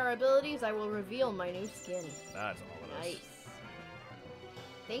and we get our abilities, I will reveal my new skin. That's all it is. Nice.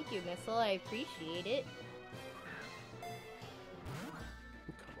 Thank you, Missile. I appreciate it.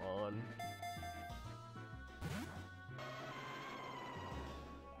 Come on.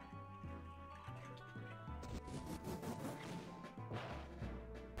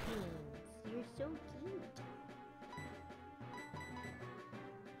 You're so cute.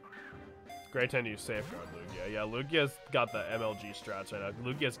 Great time to use Safeguard Lugia. Yeah, Lugia's got the MLG strats right now.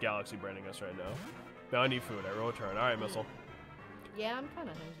 Lugia's Galaxy branding us right now. Now I need food. I roll turn. Alright, Missile. Yeah, I'm kind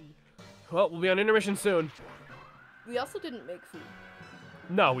of hungry. Well, we'll be on intermission soon. We also didn't make food.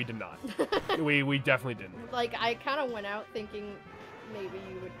 No, we did not. we definitely didn't. Like, I kind of went out thinking maybe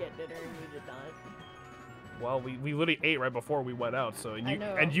you would get dinner and you did not. Well, we literally ate right before we went out, so I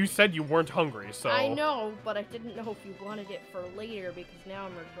know. and you said you weren't hungry, so I know, but I didn't know if you wanted it for later because now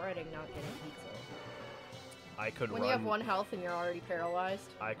I'm regretting not getting pizza. I could When you have 1 health and you're already paralyzed.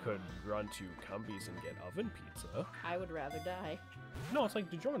 I could run to Cumbies and get oven pizza. I would rather die. No, it's like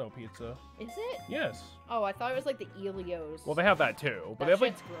DiGiorno pizza. Is it? Yes. Oh, I thought it was like the Elios. Well, they have that too, but That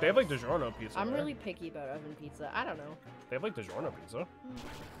they have like shit's DiGiorno pizza. I'm there. really picky about oven pizza. I don't know. They have like DiGiorno pizza.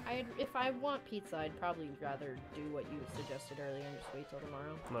 If I want pizza, I'd probably rather do what you suggested earlier and just wait till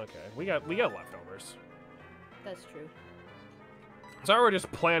tomorrow. Okay, we got leftovers. That's true. So we're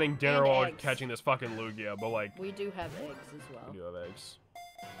just planning dinner And while we're eggs. catching this fucking Lugia, but like We do have eggs as well. we do have eggs.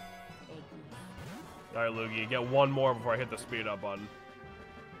 Eggies. All right, Lugia, get one more before I hit the speed up button.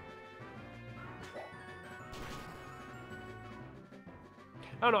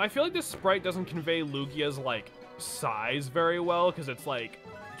 I don't know. I feel like this sprite doesn't convey Lugia's like size very well because it's like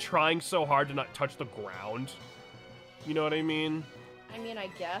trying so hard to not touch the ground. You know what I mean? I mean, I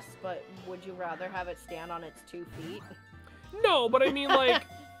guess, but would you rather have it stand on its 2 feet? No, but I mean like,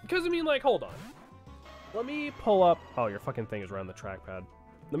 because I mean like, hold on. Let me pull up. Oh, your fucking thing is around the trackpad.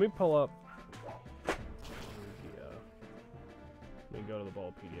 Let me pull up. Lugia. Let me go to the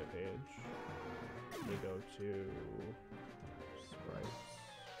Ballpedia page. Let me go to sprites.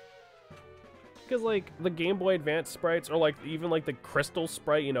 Because like the Game Boy Advance sprites, or like even like the Crystal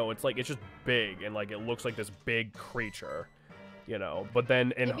sprite, you know, it's like it's just big and like it looks like this big creature, you know. But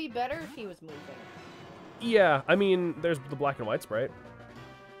then in It'd be better if he was moving. yeah, I mean, there's the black and white sprite.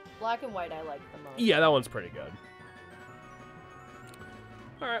 Black and white I like the most. Yeah, that one's pretty good.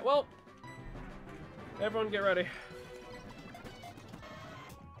 All right, well, everyone get ready.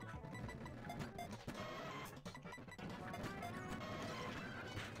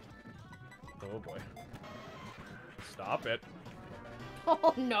 Oh boy. Stop it.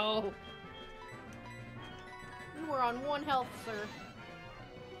 Oh no! You were on 1 health, sir.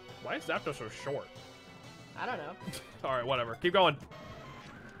 Why is Zapdos so short? I don't know. All right, whatever. Keep going.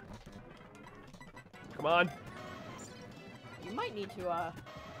 Come on. You might need to,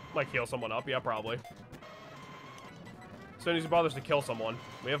 Might heal someone up. Yeah, probably. As soon as he bothers to kill someone,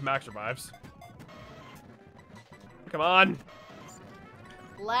 we have max revives. Come on.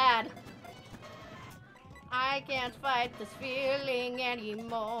 Lad. I can't fight this feeling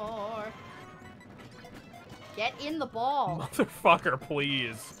anymore. Get in the ball. Motherfucker,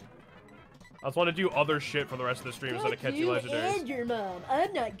 please. I just want to do other shit for the rest of the stream instead of catching legendaries. And your mom.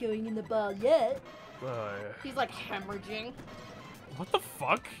 I'm not going in the ball yet. Oh, yeah. He's like hemorrhaging. What the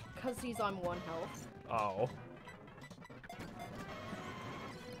fuck? Because he's on 1 health. Oh.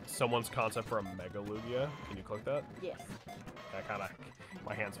 Someone's concept for a Mega Lugia. Can you click that? Yes. I kind of...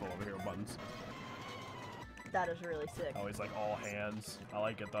 My hand's full over here with buttons. That is really sick. Oh, he's like all hands. I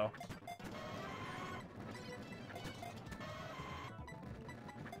like it, though.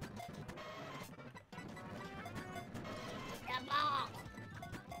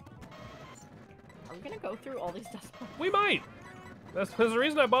 Are we gonna go through all these dust bombs? We might. That's the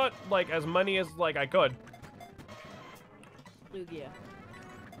reason I bought, like, as many as, like, I could. Lugia.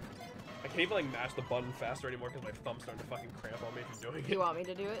 I can't even, like, mash the button faster anymore because my thumb's starting to fucking cramp on me from doing it. You want me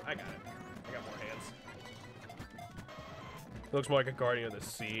to do it? I got it. I got more hands. It looks more like a Guardian of the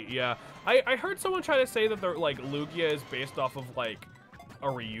Sea. Yeah. I heard someone try to say that they're, like, Lugia is based off of, like, a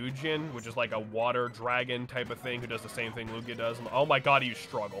Ryujin, which is, like, a water dragon type of thing who does the same thing Lugia does. And, oh my god, you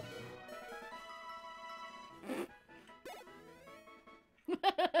struggle.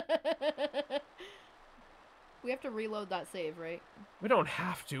 We have to reload that save, right? We don't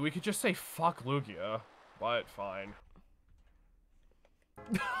have to. We could just say fuck Lugia. But fine.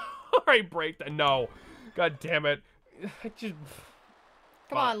 Alright, break that. No. God damn it. Just...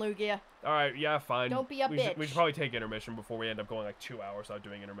 Come on, Lugia. Alright, yeah, fine. Don't be a bitch. We should probably take intermission before we end up going like 2 hours without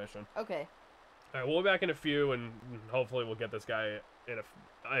doing intermission. Okay. Alright, we'll be back in a few, and hopefully we'll get this guy in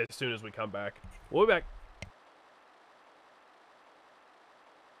as soon as we come back. We'll be back.